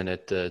Bryson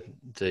at the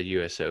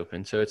U.S.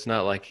 Open. So it's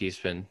not like he's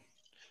been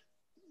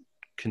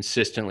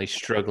consistently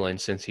struggling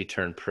since he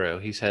turned pro.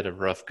 He's had a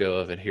rough go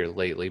of it here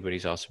lately, but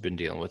he's also been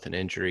dealing with an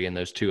injury, and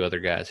those two other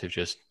guys have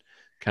just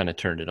kind of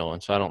turned it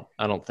on. So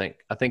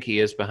I think he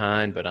is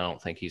behind, but I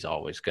don't think he's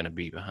always going to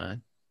be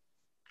behind.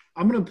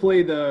 I'm going to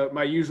play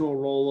my usual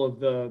role of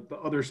the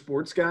other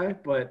sports guy,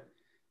 but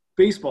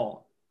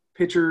baseball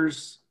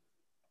pitchers,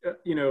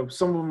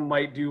 some of them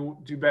might do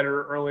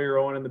better earlier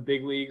on in the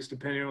big leagues,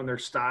 depending on their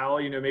style.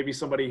 Maybe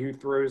somebody who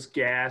throws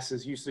gas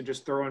is used to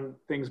just throwing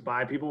things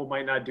by people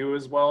might not do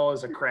as well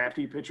as a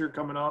crafty pitcher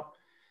coming up.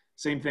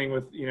 Same thing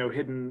with,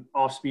 hitting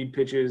off-speed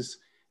pitches.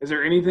 Is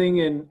there anything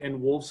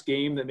in Wolf's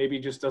game that maybe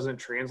just doesn't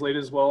translate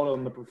as well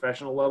on the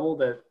professional level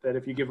that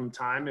if you give him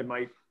time, it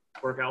might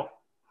work out?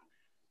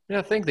 Yeah,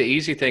 I think the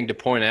easy thing to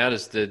point out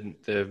is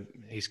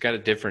he's got a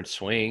different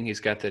swing. He's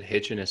got that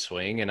hitch in his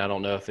swing, and I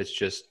don't know if it's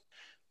just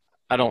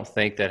 – I don't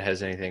think that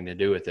has anything to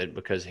do with it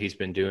because he's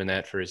been doing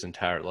that for his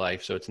entire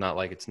life, so it's not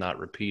like it's not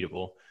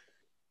repeatable.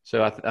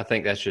 So I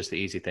think that's just the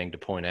easy thing to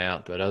point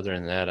out, but other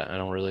than that, I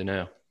don't really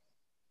know.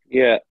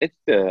 Yeah,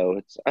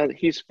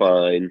 he's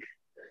fine.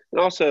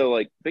 And also,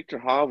 like, Victor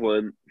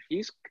Hovland,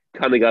 he's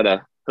kind of got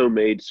a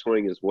homemade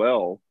swing as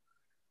well.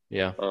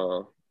 Yeah.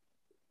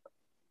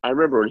 I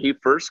remember when he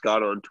first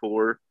got on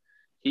tour,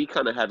 he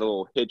kind of had a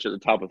little hitch at the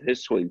top of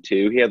his swing,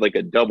 too. He had, like,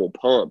 a double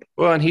pump.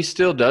 Well, and he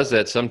still does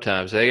that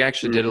sometimes. They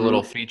actually did a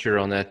little feature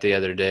on that the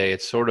other day.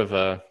 It's sort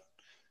of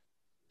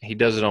he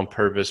does it on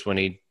purpose when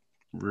he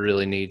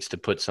really needs to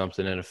put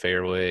something in a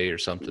fairway or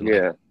something.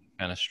 Yeah. Like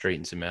kind of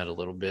straightens him out a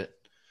little bit.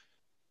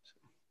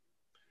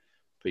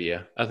 But,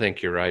 yeah, I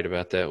think you're right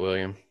about that,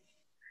 William.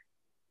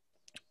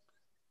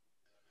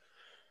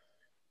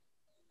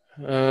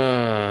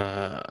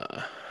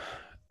 I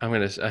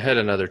had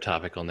another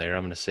topic on there.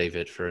 I'm going to save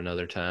it for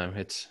another time.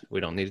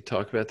 We don't need to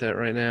talk about that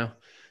right now.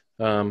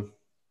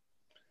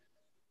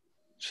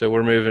 So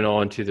we're moving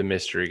on to the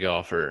mystery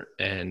golfer.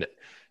 And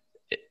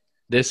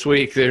this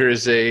week there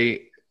is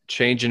a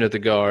changing of the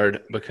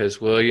guard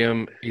because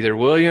either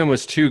William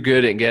was too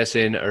good at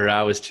guessing or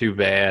I was too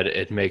bad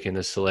at making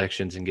the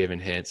selections and giving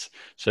hints.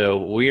 So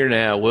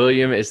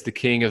William is the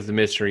king of the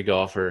mystery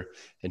golfer,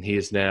 and he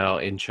is now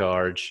in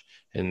charge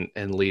and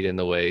leading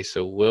the way.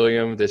 So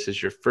William, this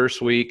is your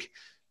first week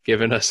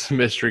giving us the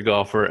mystery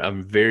golfer.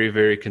 I'm very,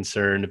 very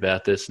concerned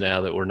about this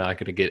now that we're not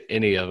going to get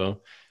any of them.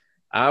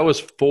 I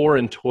was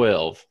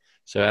 4-12.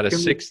 So out of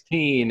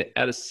 16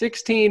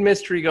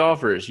 mystery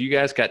golfers, you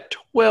guys got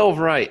 12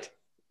 right.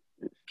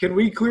 Can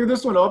we clear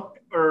this one up,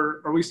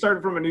 or are we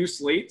starting from a new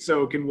slate?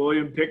 So can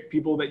William pick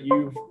people that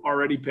you've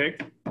already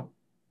picked?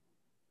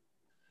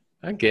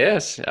 I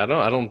guess.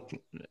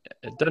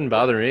 It doesn't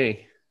bother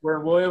me. We're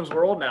in William's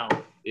world now.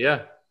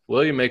 Yeah.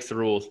 William makes the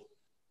rules.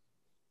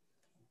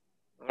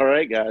 All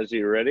right, guys, are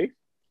you ready?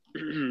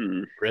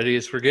 Ready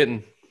as we're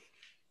getting.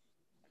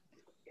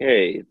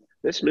 Okay,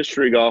 this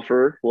mystery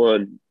golfer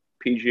won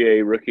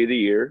PGA Rookie of the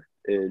Year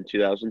in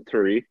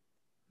 2003.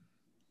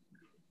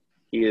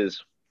 He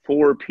has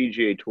 4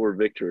 PGA Tour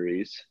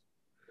victories,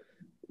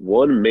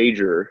 1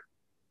 major,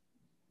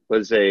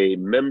 was a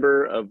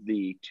member of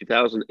the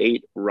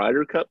 2008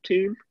 Ryder Cup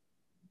team,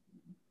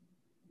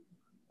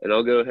 and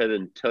I'll go ahead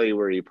and tell you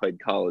where he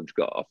played college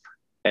golf,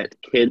 at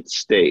Kent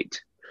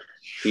State.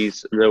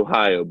 He's an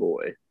Ohio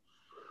boy.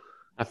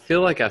 I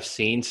feel like I've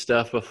seen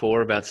stuff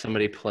before about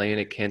somebody playing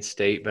at Kent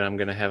State, but I'm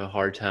going to have a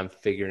hard time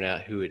figuring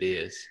out who it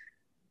is.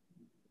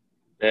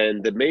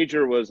 And the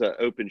major was an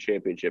Open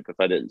Championship, if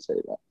I didn't say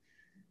that.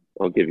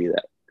 I'll give you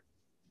that.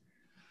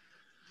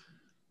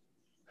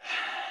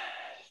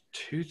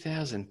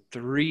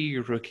 2003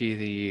 Rookie of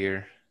the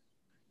Year.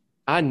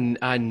 I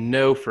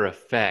know for a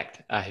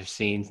fact I have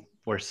seen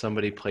where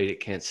somebody played at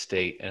Kent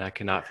State, and I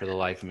cannot for the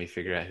life of me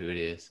figure out who it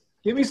is.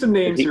 Give me some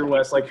names here,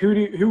 Wes. Like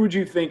who would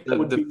you think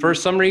would be? For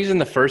some reason,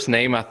 the first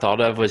name I thought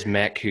of was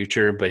Matt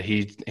Kuchar, but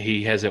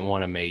he hasn't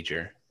won a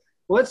major.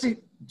 Well, let's see.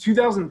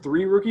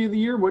 2003 Rookie of the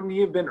Year. Wouldn't he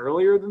have been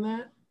earlier than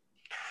that?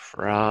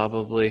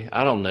 Probably.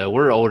 I don't know.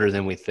 We're older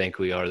than we think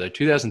we are, though.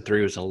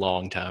 2003 was a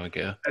long time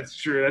ago. That's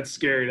true. That's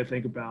scary to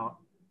think about.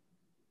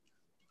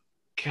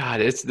 God,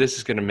 this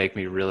is going to make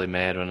me really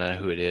mad when I know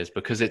who it is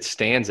because it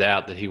stands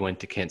out that he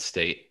went to Kent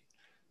State.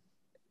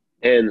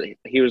 And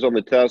he was on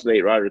the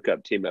 2008 Ryder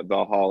Cup team at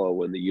Valhalla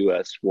when the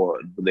U.S.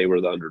 won, when they were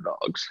the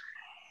underdogs.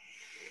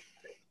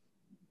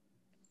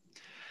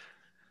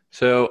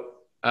 So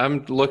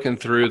I'm looking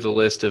through the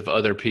list of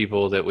other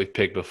people that we've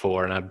picked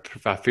before, and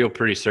I feel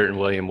pretty certain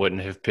William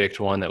wouldn't have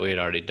picked one that we had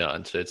already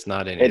done. So it's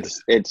not any.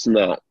 It's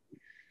not.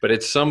 But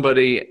it's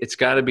somebody. It's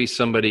got to be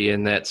somebody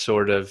in that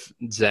sort of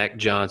Zach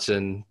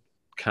Johnson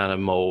kind of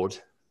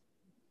mold.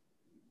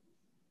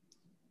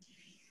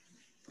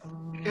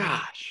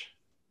 Gosh.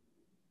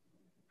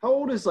 How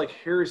old is like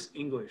Harris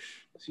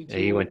English?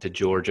 He went to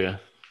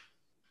Georgia.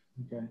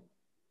 Okay.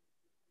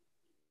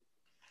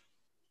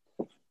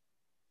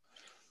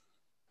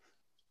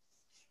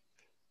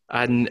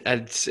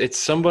 It's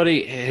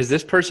somebody. Has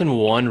this person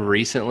won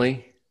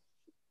recently?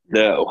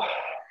 No.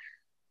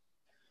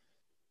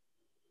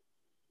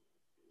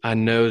 I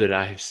know that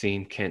I have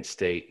seen Kent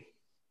State.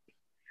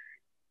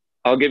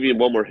 I'll give you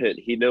one more hint.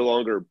 He no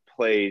longer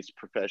plays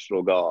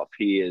professional golf.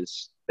 He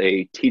is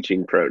a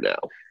teaching pro now.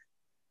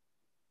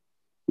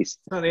 He's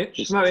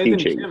It's not Anthony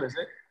teaching. Kim, is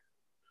it?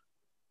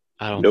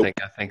 Nope.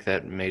 I think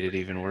that made it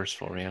even worse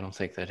for me. I don't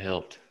think that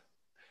helped.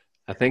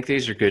 I think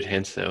these are good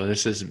hints though.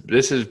 This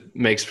is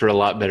makes for a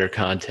lot better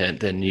content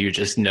than you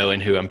just knowing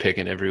who I'm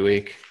picking every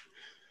week.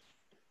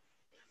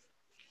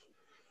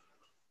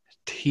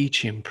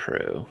 Teaching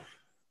pro.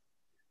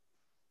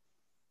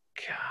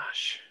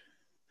 Gosh.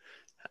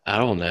 I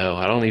don't know.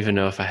 I don't even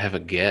know if I have a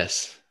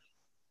guess.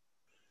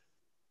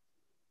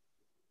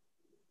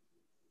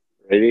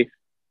 Ready?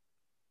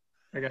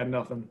 I got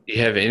nothing. Do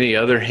you have any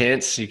other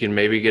hints you can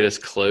maybe get us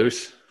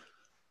close?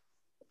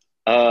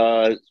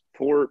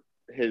 For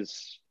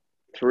his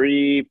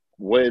 3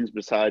 wins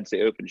besides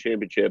the Open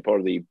Championship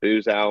are the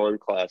Booz Allen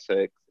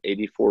Classic,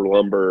 84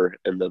 Lumber,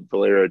 and the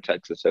Valero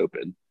Texas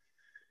Open.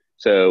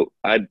 So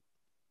I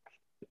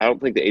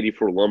don't think the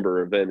 84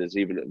 Lumber event is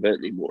even an event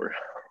anymore.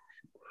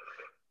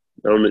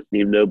 I don't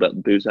even know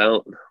about Booz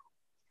Allen.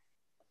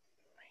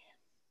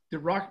 Did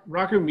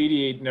Rocco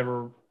Mediate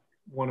never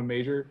won a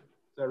major?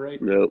 Is that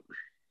right? Nope.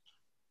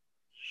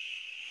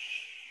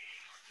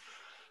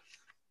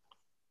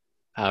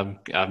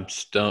 I'm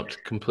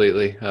stumped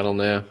completely. I don't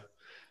know.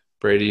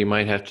 Brady, you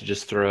might have to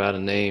just throw out a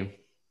name.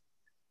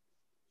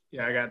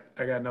 Yeah,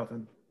 I got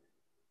nothing.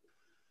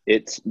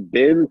 It's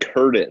Ben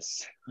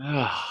Curtis.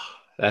 Oh,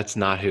 that's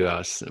not who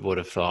I would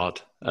have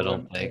thought. I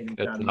don't think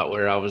that's not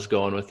where I was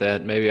going with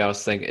that. Maybe I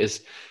was thinking,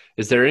 is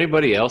there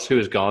anybody else who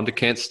has gone to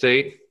Kent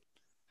State?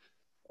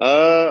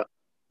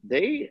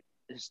 They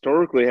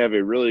historically have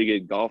a really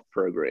good golf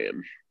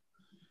program.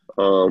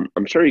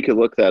 I'm sure you could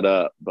look that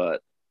up,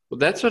 but Well,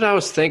 that's what I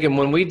was thinking.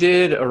 When we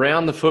did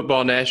around the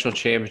football national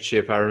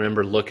championship, I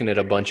remember looking at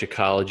a bunch of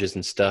colleges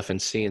and stuff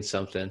and seeing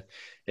something.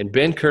 And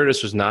Ben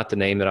Curtis was not the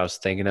name that I was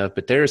thinking of,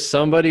 but there is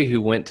somebody who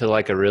went to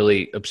like a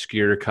really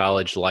obscure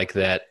college like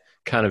that,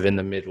 kind of in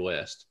the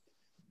Midwest.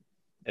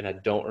 And I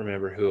don't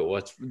remember who it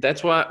was.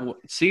 That's why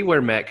 – see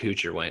where Matt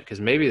Kuchar went,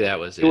 because maybe that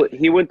was it.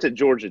 he went to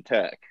Georgia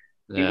Tech.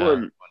 He No.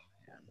 won.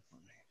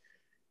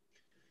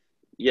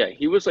 Yeah,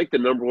 he was like the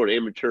number 1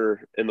 amateur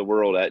in the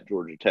world at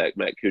Georgia Tech,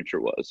 Matt Kuchar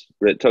was.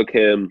 And it took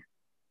him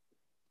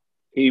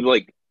 – he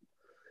like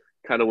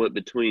kind of went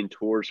between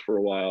tours for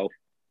a while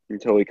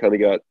until he kind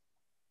of got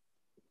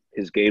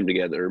his game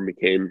together and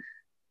became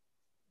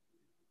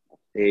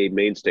a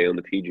mainstay on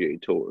the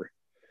PGA Tour.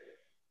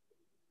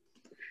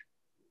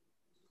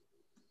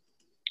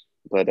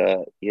 But,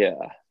 yeah,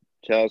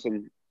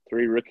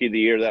 2003 Rookie of the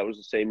Year, that was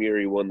the same year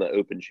he won the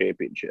Open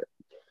Championship.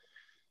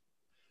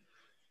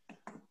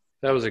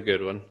 That was a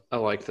good one. I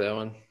liked that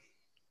one.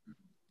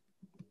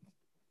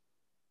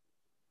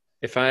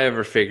 If I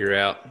ever figure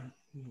out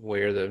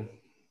where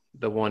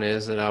the one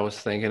is that I was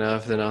thinking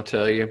of, then I'll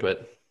tell you.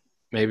 But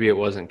maybe it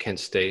wasn't Kent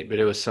State, but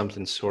it was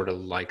something sort of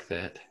like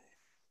that.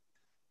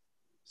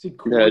 See,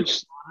 Corey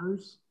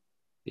Connors?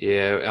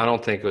 Yeah, I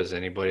don't think it was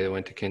anybody that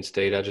went to Kent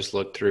State. I just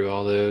looked through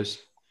all those.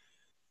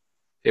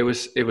 It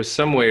was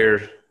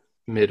somewhere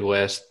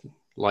Midwest,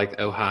 like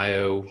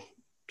Ohio,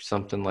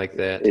 something like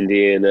that.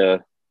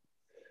 Indiana.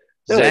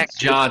 No, Zach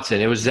Johnson.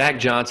 It was Zach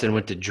Johnson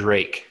went to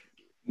Drake.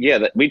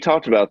 Yeah, we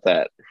talked about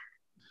that.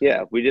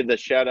 Yeah, we did the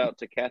shout out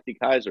to Kathy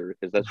Kaiser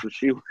because that's what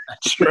she was.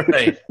 That's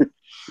right.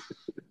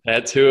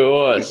 That's who it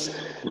was.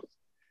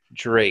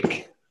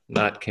 Drake,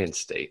 not Kent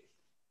State.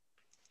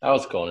 I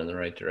was going in the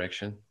right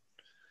direction.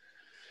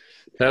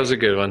 That was a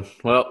good one.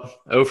 Well,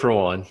 0 for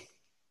 1.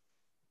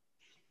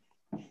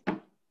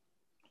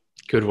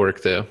 Good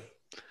work, though.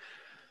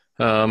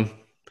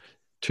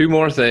 2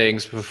 more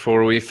things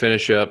before we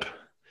finish up.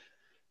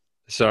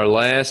 It's our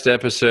last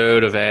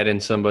episode of adding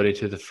somebody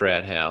to the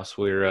frat house.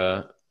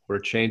 We're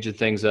changing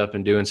things up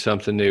and doing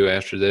something new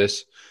after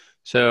this.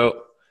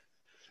 So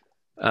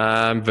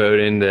I'm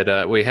voting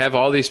that we have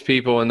all these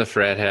people in the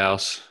frat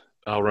house.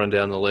 I'll run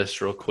down the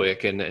list real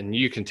quick, and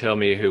you can tell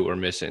me who we're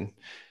missing.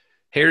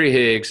 Harry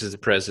Higgs is the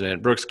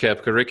president. Brooks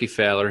Koepka, Ricky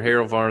Fowler,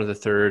 Harold Varner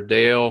III,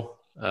 Dale,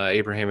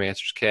 Abraham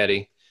Answers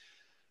Caddy,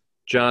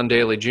 John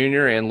Daly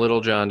Jr. and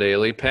Little John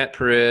Daly, Pat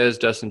Perez,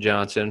 Dustin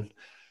Johnson,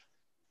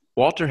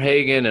 Walter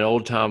Hagen, and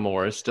Old Tom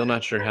Morris. Still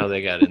not sure how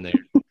they got in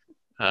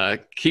there.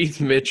 Keith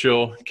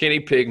Mitchell, Kenny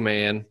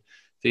Pigman,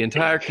 the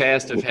entire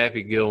cast of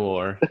Happy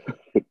Gilmore.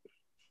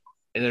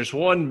 And there's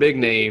one big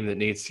name that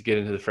needs to get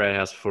into the frat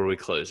house before we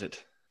close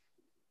it.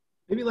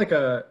 Maybe like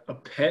a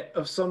pet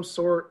of some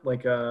sort,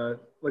 like the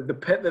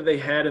pet that they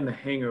had in The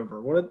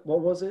Hangover. What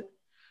was it?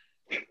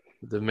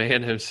 The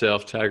man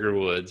himself, Tiger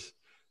Woods,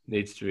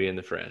 needs to be in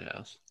the frat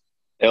house.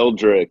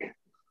 Eldrick,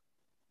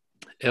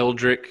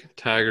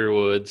 Tiger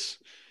Woods.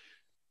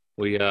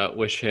 We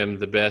wish him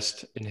the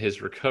best in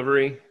his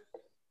recovery.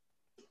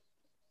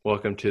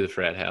 Welcome to the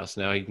frat house.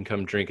 Now he can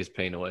come drink his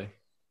pain away.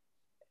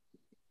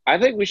 I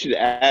think we should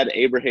add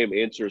Abraham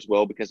Answer as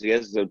well because he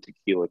has his own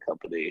tequila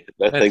company.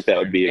 I think that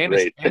would be a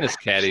great. And his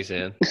caddy's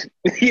in.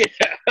 Yeah,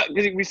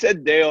 because we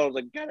said Dale. I was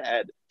like,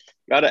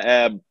 gotta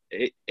add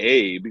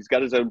Abe. He's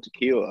got his own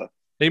tequila.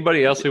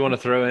 Anybody else we want to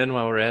throw in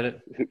while we're at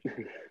it?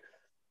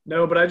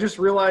 No, but I just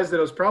realized that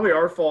it was probably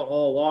our fault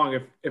all along.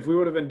 If we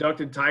would have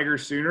inducted Tiger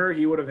sooner,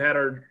 he would have had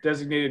our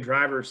designated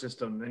driver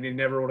system, and he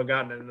never would have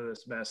gotten into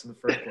this mess in the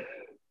first place.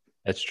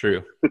 That's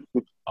true.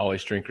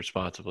 Always drink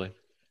responsibly.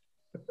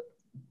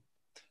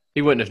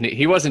 He wouldn't have.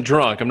 He wasn't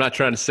drunk. I'm not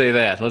trying to say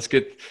that. Let's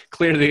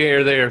clear the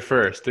air there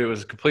first. It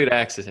was a complete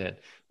accident.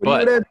 But he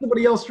would have had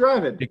somebody else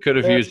driving. He could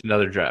have used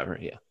another driver.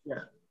 Yeah. Yeah.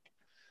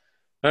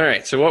 All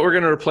right. So what we're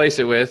going to replace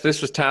it with? This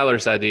was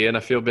Tyler's idea, and I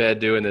feel bad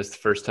doing this the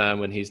first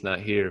time when he's not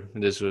here.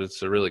 This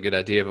was a really good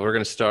idea. But we're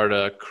going to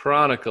start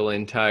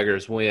chronicling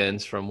Tiger's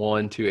wins from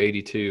 1 to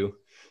 82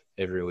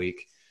 every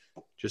week.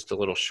 Just a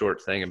little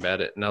short thing about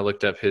it. And I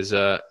looked up his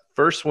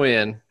first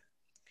win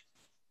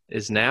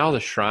is now the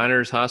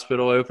Shriners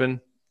Hospital Open.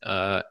 In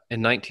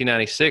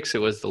 1996, it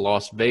was the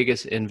Las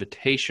Vegas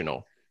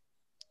Invitational.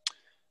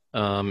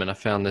 And I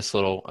found this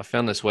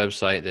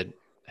website that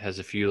has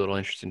a few little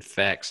interesting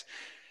facts.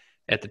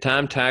 At the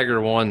time Tiger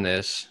won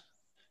his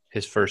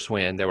first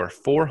win, there were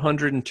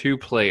 402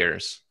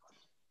 players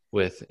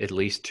with at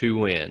least 2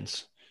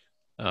 wins.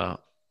 And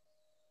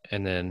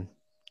then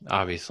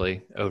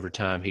obviously over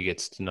time he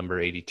gets to number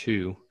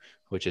 82,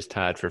 which is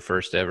tied for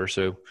first ever.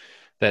 So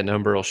that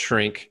number will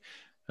shrink.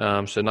 So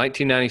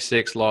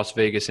 1996 Las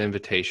Vegas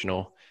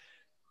Invitational.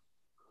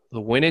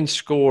 The winning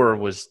score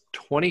was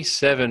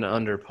 27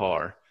 under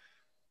par.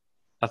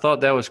 I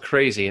thought that was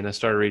crazy, and I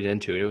started reading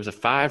into it. It was a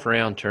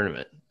 5-round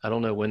tournament. I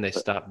don't know when they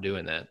stopped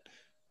doing that.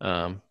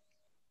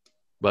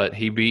 But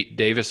he beat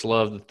Davis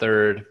Love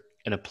III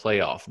in a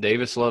playoff.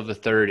 Davis Love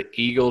III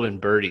eagled and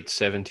birdied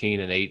 17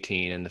 and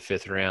 18 in the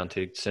 5th round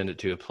to send it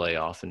to a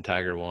playoff, and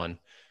Tiger won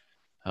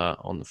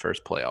on the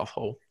first playoff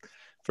hole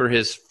for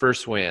his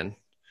first win.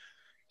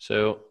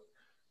 So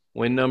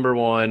win number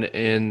 1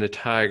 in the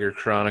Tiger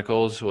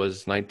Chronicles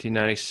was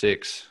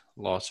 1996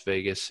 Las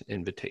Vegas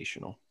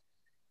Invitational.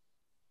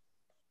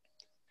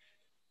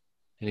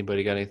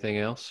 Anybody got anything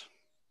else?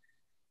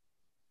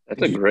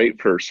 That's a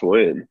great first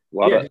win. A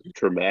lot of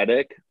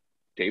dramatic.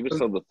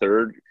 Davis on the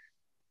third.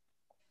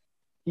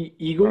 He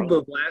eagled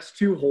the last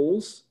 2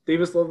 holes.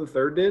 Davis Love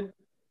III did.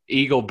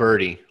 Eagle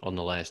birdie on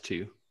the last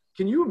 2.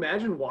 Can you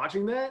imagine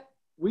watching that?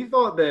 We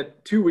thought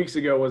that 2 weeks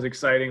ago was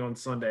exciting on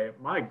Sunday.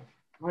 My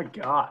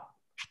God.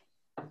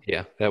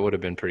 Yeah, that would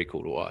have been pretty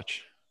cool to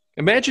watch.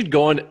 Imagine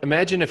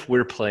if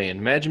we're playing.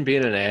 Imagine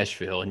being in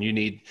Asheville and you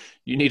need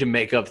to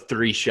make up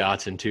 3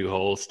 shots in 2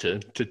 holes to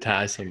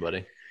tie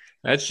somebody.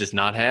 That's just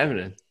not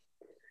happening.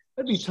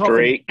 That'd be tough.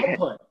 Straight,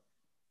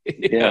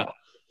 yeah.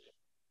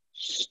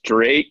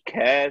 Straight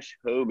cash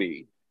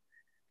homie.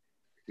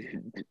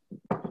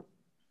 All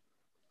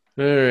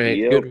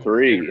right. Good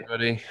 3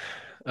 everybody.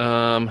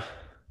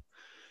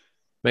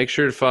 Make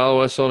sure to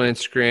follow us on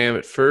Instagram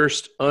at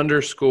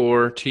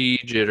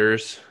 @first_T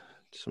Jitters.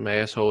 Some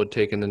asshole had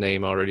taken the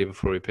name already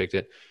before we picked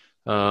it.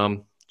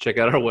 Check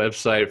out our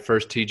website,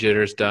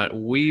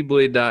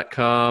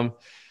 firsttjitters.weebly.com.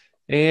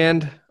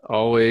 And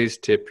always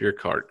tip your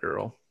cart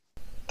girl.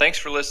 Thanks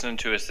for listening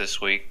to us this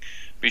week.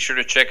 Be sure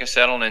to check us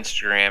out on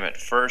Instagram at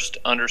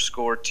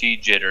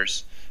 @first_T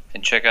Jitters.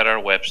 And check out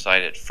our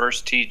website at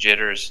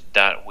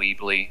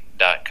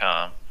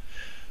firsttjitters.weebly.com.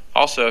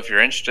 Also, if you're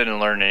interested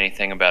in learning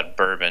anything about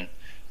bourbon,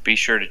 be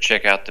sure to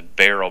check out the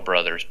Barrel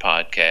Brothers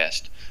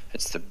podcast.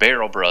 It's the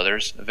Barrel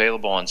Brothers,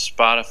 available on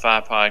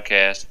Spotify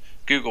Podcast,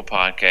 Google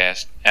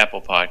Podcast,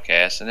 Apple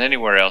Podcasts, and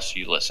anywhere else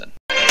you listen.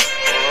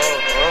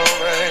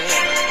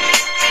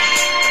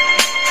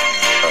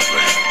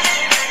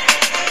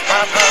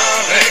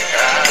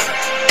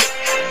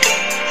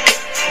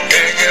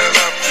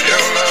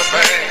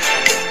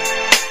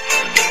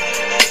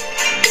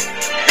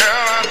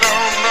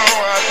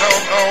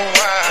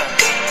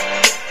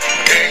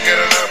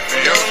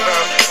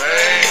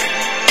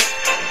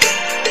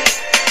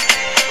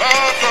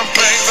 Some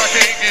things I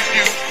can't get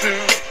used to.